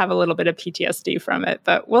I might have a little bit of PTSD from it,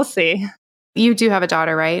 but we'll see. You do have a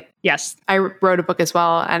daughter, right? Yes. I wrote a book as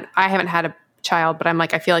well, and I haven't had a child, but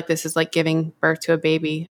I feel like this is like giving birth to a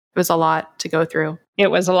baby. It was a lot to go through.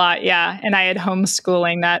 It was a lot, yeah. And I had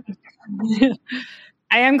homeschooling that.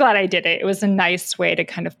 I am glad I did it. It was a nice way to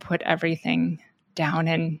kind of put everything down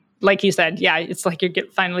and like you said, yeah, it's like you're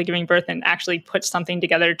finally giving birth and actually put something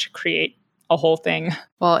together to create a whole thing.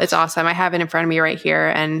 Well, it's awesome. I have it in front of me right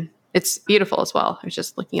here, and it's beautiful as well. I was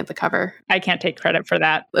just looking at the cover. I can't take credit for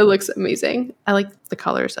that. It looks amazing. I like the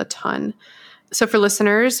colors a ton. So for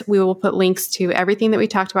listeners, we will put links to everything that we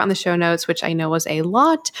talked about in the show notes, which I know was a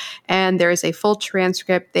lot. And there is a full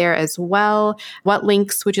transcript there as well. What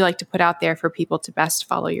links would you like to put out there for people to best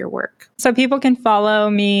follow your work? So people can follow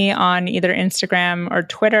me on either Instagram or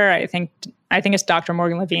Twitter. I think it's Dr.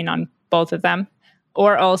 Morgan Levine on both of them.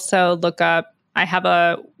 Or also look up, I have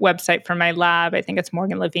a website for my lab. I think it's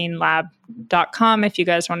morganlevinelab.com if you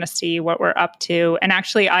guys want to see what we're up to. And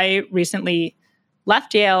actually, I recently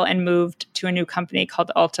left Yale and moved to a new company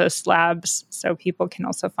called Altos Labs. So people can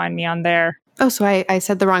also find me on there. Oh, so I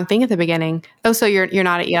said the wrong thing at the beginning. Oh, so you're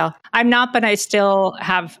not at Yale? I'm not, but I still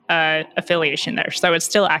have affiliation there. So it's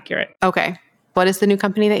still accurate. Okay. What is the new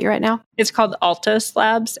company that you're at now? It's called Altos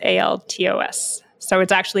Labs, ALTOS. So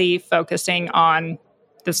it's actually focusing on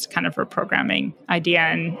this kind of reprogramming idea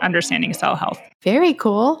and understanding cell health. Very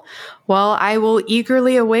cool. Well, I will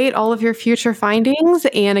eagerly await all of your future findings.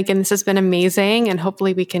 And again, this has been amazing. And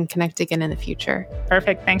hopefully we can connect again in the future.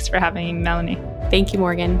 Perfect. Thanks for having me, Melanie. Thank you,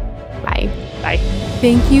 Morgan. Bye. Bye.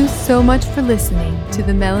 Thank you so much for listening to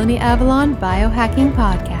the Melanie Avalon Biohacking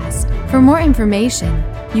Podcast. For more information,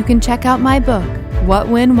 you can check out my book, What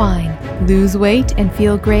When Wine? Lose weight and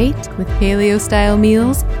feel great with paleo-style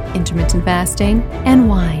meals, intermittent fasting, and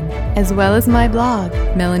wine, as well as my blog,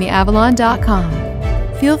 melanieavalon.com.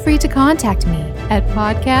 Feel free to contact me at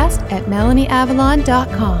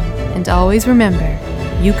podcast@melanieavalon.com. And always remember,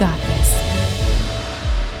 you got this.